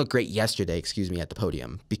didn't look great yesterday, at the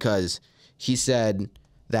podium, because he said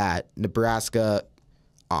that Nebraska,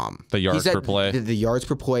 the yards per play, the yards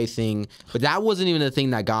per play thing, but that wasn't even the thing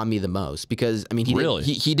that got me the most because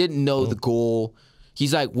he didn't know the goal.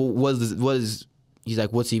 He's like, well, he's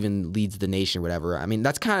like, what's even leads the nation or whatever.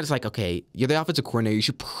 That's kind of just like, okay, you're the offensive coordinator. You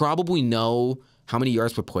should probably know how many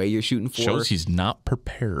yards per play you're shooting for. Shows he's not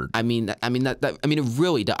prepared. It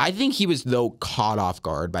really does. I think he was though caught off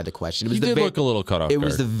guard by the question. He did look a little caught off guard. It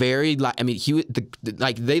was the very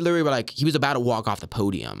they literally were like he was about to walk off the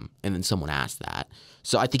podium and then someone asked that.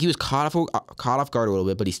 So I think he was caught off guard a little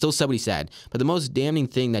bit, but he still said what he said. But the most damning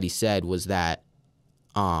thing that he said was that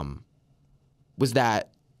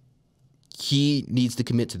he needs to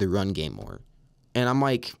commit to the run game more. And I'm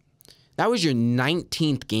like, that was your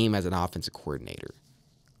 19th game as an offensive coordinator.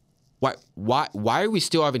 Why are we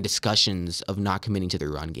still having discussions of not committing to the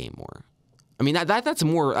run game more? That's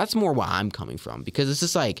more where I'm coming from because it's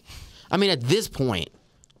just like, at this point,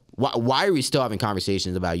 why are we still having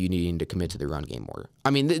conversations about you needing to commit to the run game more?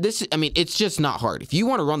 It's just not hard. If you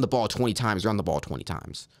want to run the ball 20 times, run the ball 20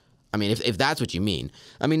 times. If that's what you mean.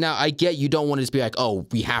 Now I get you don't want to just be like, oh,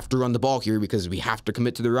 we have to run the ball here because we have to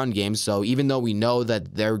commit to the run game. So even though we know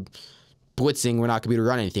that they're blitzing, we're not going to be able to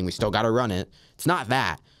run anything. We still got to run it. It's not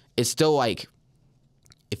that. It's still like,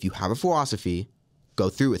 if you have a philosophy, go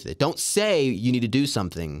through with it. Don't say you need to do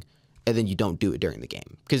something and then you don't do it during the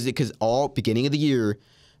game. Because all beginning of the year,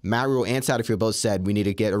 Matt Rule and Satterfield both said we need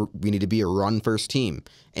to be a run first team,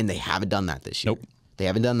 and they haven't done that this year. Nope. They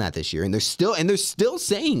haven't done that this year, and they're still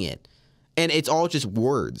saying it, and it's all just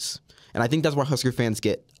words. And I think that's why Husker fans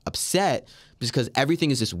get upset, because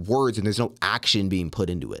everything is just words and there's no action being put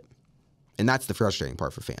into it. And that's the frustrating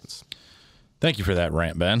part for fans. Thank you for that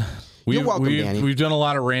rant, Ben. You're welcome, Danny. We've done a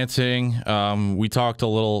lot of ranting. We talked had a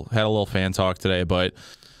little fan talk today, but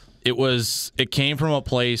it came from a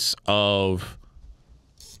place of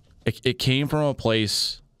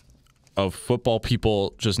football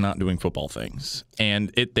people just not doing football things, and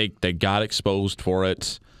they got exposed for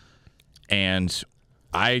it, and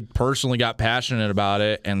I personally got passionate about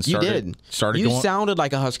it and started going. Sounded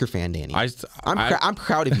like a Husker fan, Danny. I'm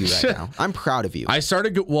proud of you right now. I'm proud of you. I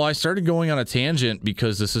started going on a tangent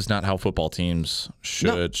because this is not how football teams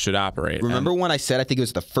should operate. Remember when I said, I think it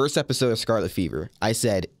was the first episode of Scarlet Fever, I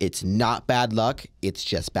said it's not bad luck, it's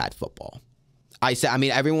just bad football. I said, I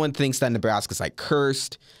mean, everyone thinks that Nebraska's like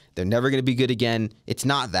cursed. They're never going to be good again. It's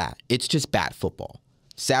not that. It's just bad football.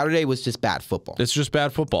 Saturday was just bad football. It's just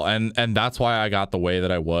bad football. And that's why I got the way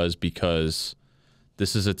that I was, because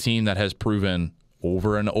this is a team that has proven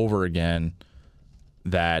over and over again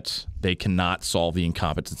that they cannot solve the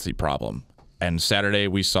incompetency problem. And Saturday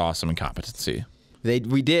we saw some incompetency.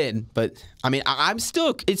 We did, but I mean,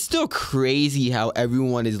 it's still crazy how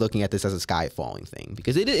everyone is looking at this as a sky falling thing,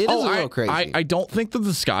 because it is a little crazy. I don't think that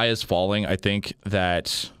the sky is falling. I think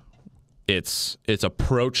that it's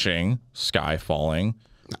approaching sky falling.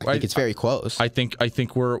 I think it's very close. I think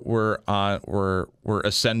we're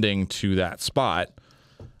ascending to that spot.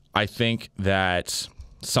 I think that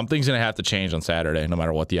something's going to have to change on Saturday, no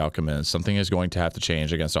matter what the outcome is. Something is going to have to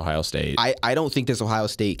change against Ohio State. I don't think this Ohio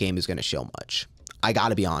State game is going to show much. I got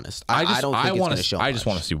to be honest. I don't think it's going to show much. I just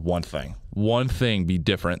want to see one thing be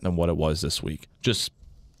different than what it was this week. Just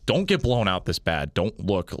don't get blown out this bad. Don't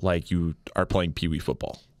look like you are playing Pee Wee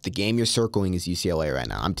football. The game you're circling is UCLA right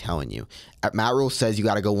now. I'm telling you. Matt Rule says you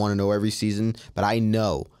got to go 1-0 every season, but I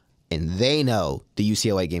know, and they know, the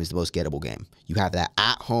UCLA game is the most gettable game. You have that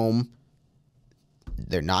at home.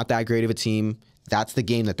 They're not that great of a team. That's the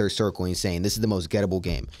game that they're circling, saying this is the most gettable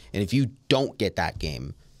game. And if you don't get that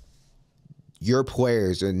game, your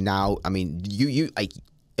players are now. I mean,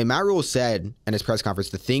 and Matt Rule said in his press conference,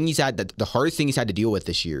 the hardest thing he's had to deal with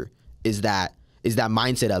this year is that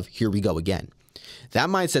mindset of here we go again. That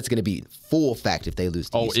mindset's going to be in full effect if they lose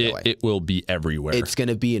to UCLA. It will be everywhere. It's going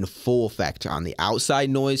to be in full effect on the outside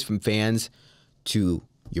noise from fans to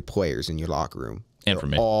your players in your locker room. And for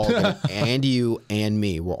me. And you and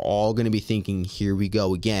me. We're all going to be thinking, here we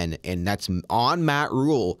go again. And that's on Matt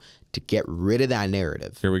Rule to get rid of that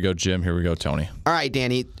narrative. Here we go, Jim. Here we go, Tony. All right,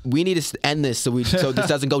 Danny. We need to end this so this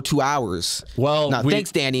doesn't go 2 hours. Well,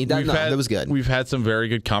 thanks, Danny. That was good. We've had some very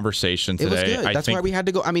good conversation today. It was good. That's why we had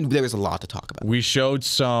to go. I mean, there was a lot to talk about. We showed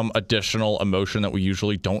some additional emotion that we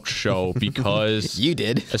usually don't show because you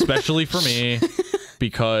did, especially for me,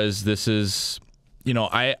 because this is,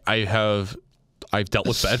 I've dealt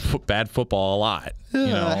with bad football a lot.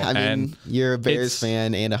 I mean, you're a Bears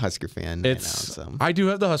fan and a Husker fan. I do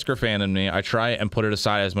have the Husker fan in me. I try and put it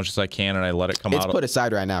aside as much as I can, and I let it come out. It's put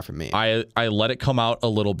aside right now for me. I let it come out a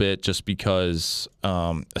little bit just because,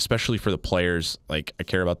 especially for the players, like I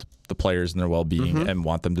care about the players and their well-being and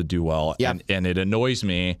want them to do well. Yeah. And it annoys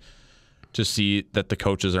me to see that the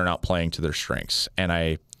coaches are not playing to their strengths.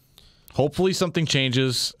 And hopefully something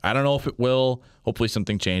changes. I don't know if it will. Hopefully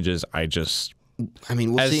something changes.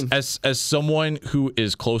 We'll see. As someone who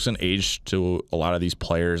is close in age to a lot of these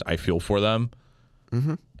players, I feel for them.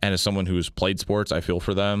 And as someone who's played sports, I feel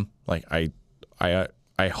for them. Like I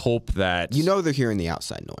hope that they're hearing the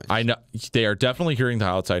outside noise. I know they are definitely hearing the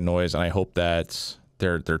outside noise, and I hope that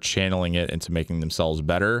they're channeling it into making themselves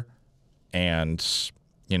better. And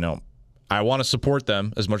I want to support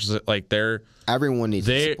them as much as everyone needs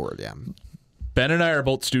to support. Yeah, Ben and I are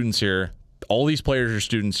both students here. All these players are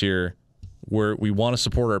students here. We want to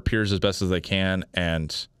support our peers as best as they can,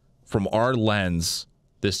 and from our lens,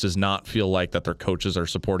 this does not feel like that their coaches are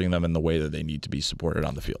supporting them in the way that they need to be supported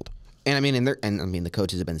on the field. And the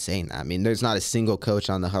coaches have been saying that. I mean, there's not a single coach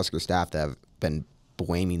on the Husker staff that have been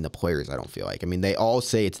blaming the players. I don't feel like. I mean, they all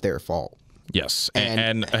say it's their fault. Yes,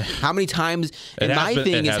 and how many times? And my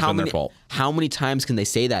thing is how many times can they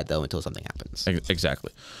say that though until something happens?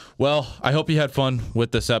 Exactly. Well, I hope you had fun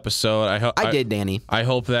with this episode. I did, Danny. I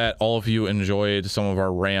hope that all of you enjoyed some of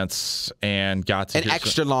our rants and got to an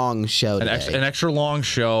extra long show. An extra long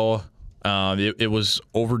show. It was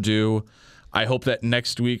overdue. I hope that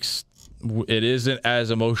next week's it isn't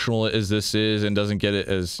as emotional as this is, and doesn't get it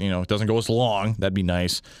as it doesn't go as long. That'd be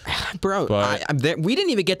nice, bro. But we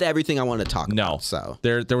didn't even get to everything I wanted to talk no, about. So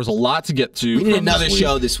there was a lot to get to. We need another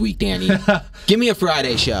show this week, Danny. Give me a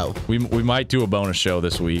Friday show. We might do a bonus show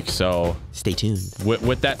this week, so stay tuned.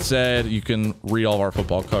 With that said, you can read all of our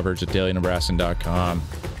football coverage at dailynebraskan.com.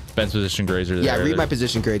 Ben's position grades are there. Yeah, read my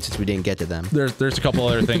position grades since we didn't get to them. There's a couple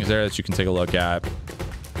other things there that you can take a look at.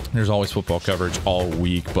 There's always football coverage all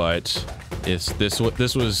week, but this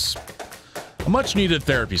was a much needed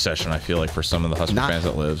therapy session, I feel like, for some of the Husker fans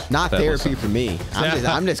that live. Not therapy for me.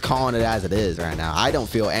 I'm just calling it as it is right now. I don't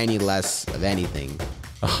feel any less of anything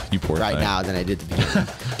you poor right thing. now than I did at the beginning.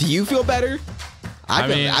 Do you feel better?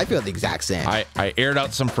 I feel the exact same. I aired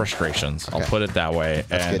out some frustrations. Okay. I'll put it that way.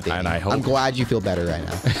 That's good, and I hope I'm glad you feel better right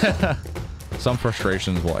now. Some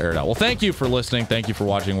frustrations will air it out. Well, thank you for listening. Thank you for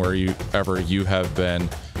watching wherever you have been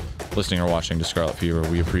listening or watching to Scarlet Fever.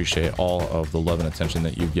 We appreciate all of the love and attention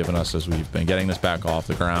that you've given us as we've been getting this back off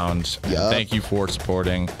the ground. Yep. Thank you for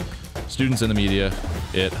supporting students in the media.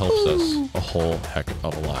 It helps us a whole heck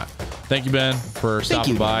of a lot. Thank you, Ben, for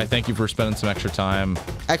stopping by. Thank you for spending some extra time.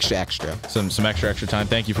 Extra. Some extra time.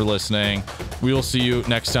 Thank you for listening. We will see you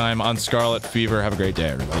next time on Scarlet Fever. Have a great day,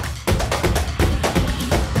 everybody.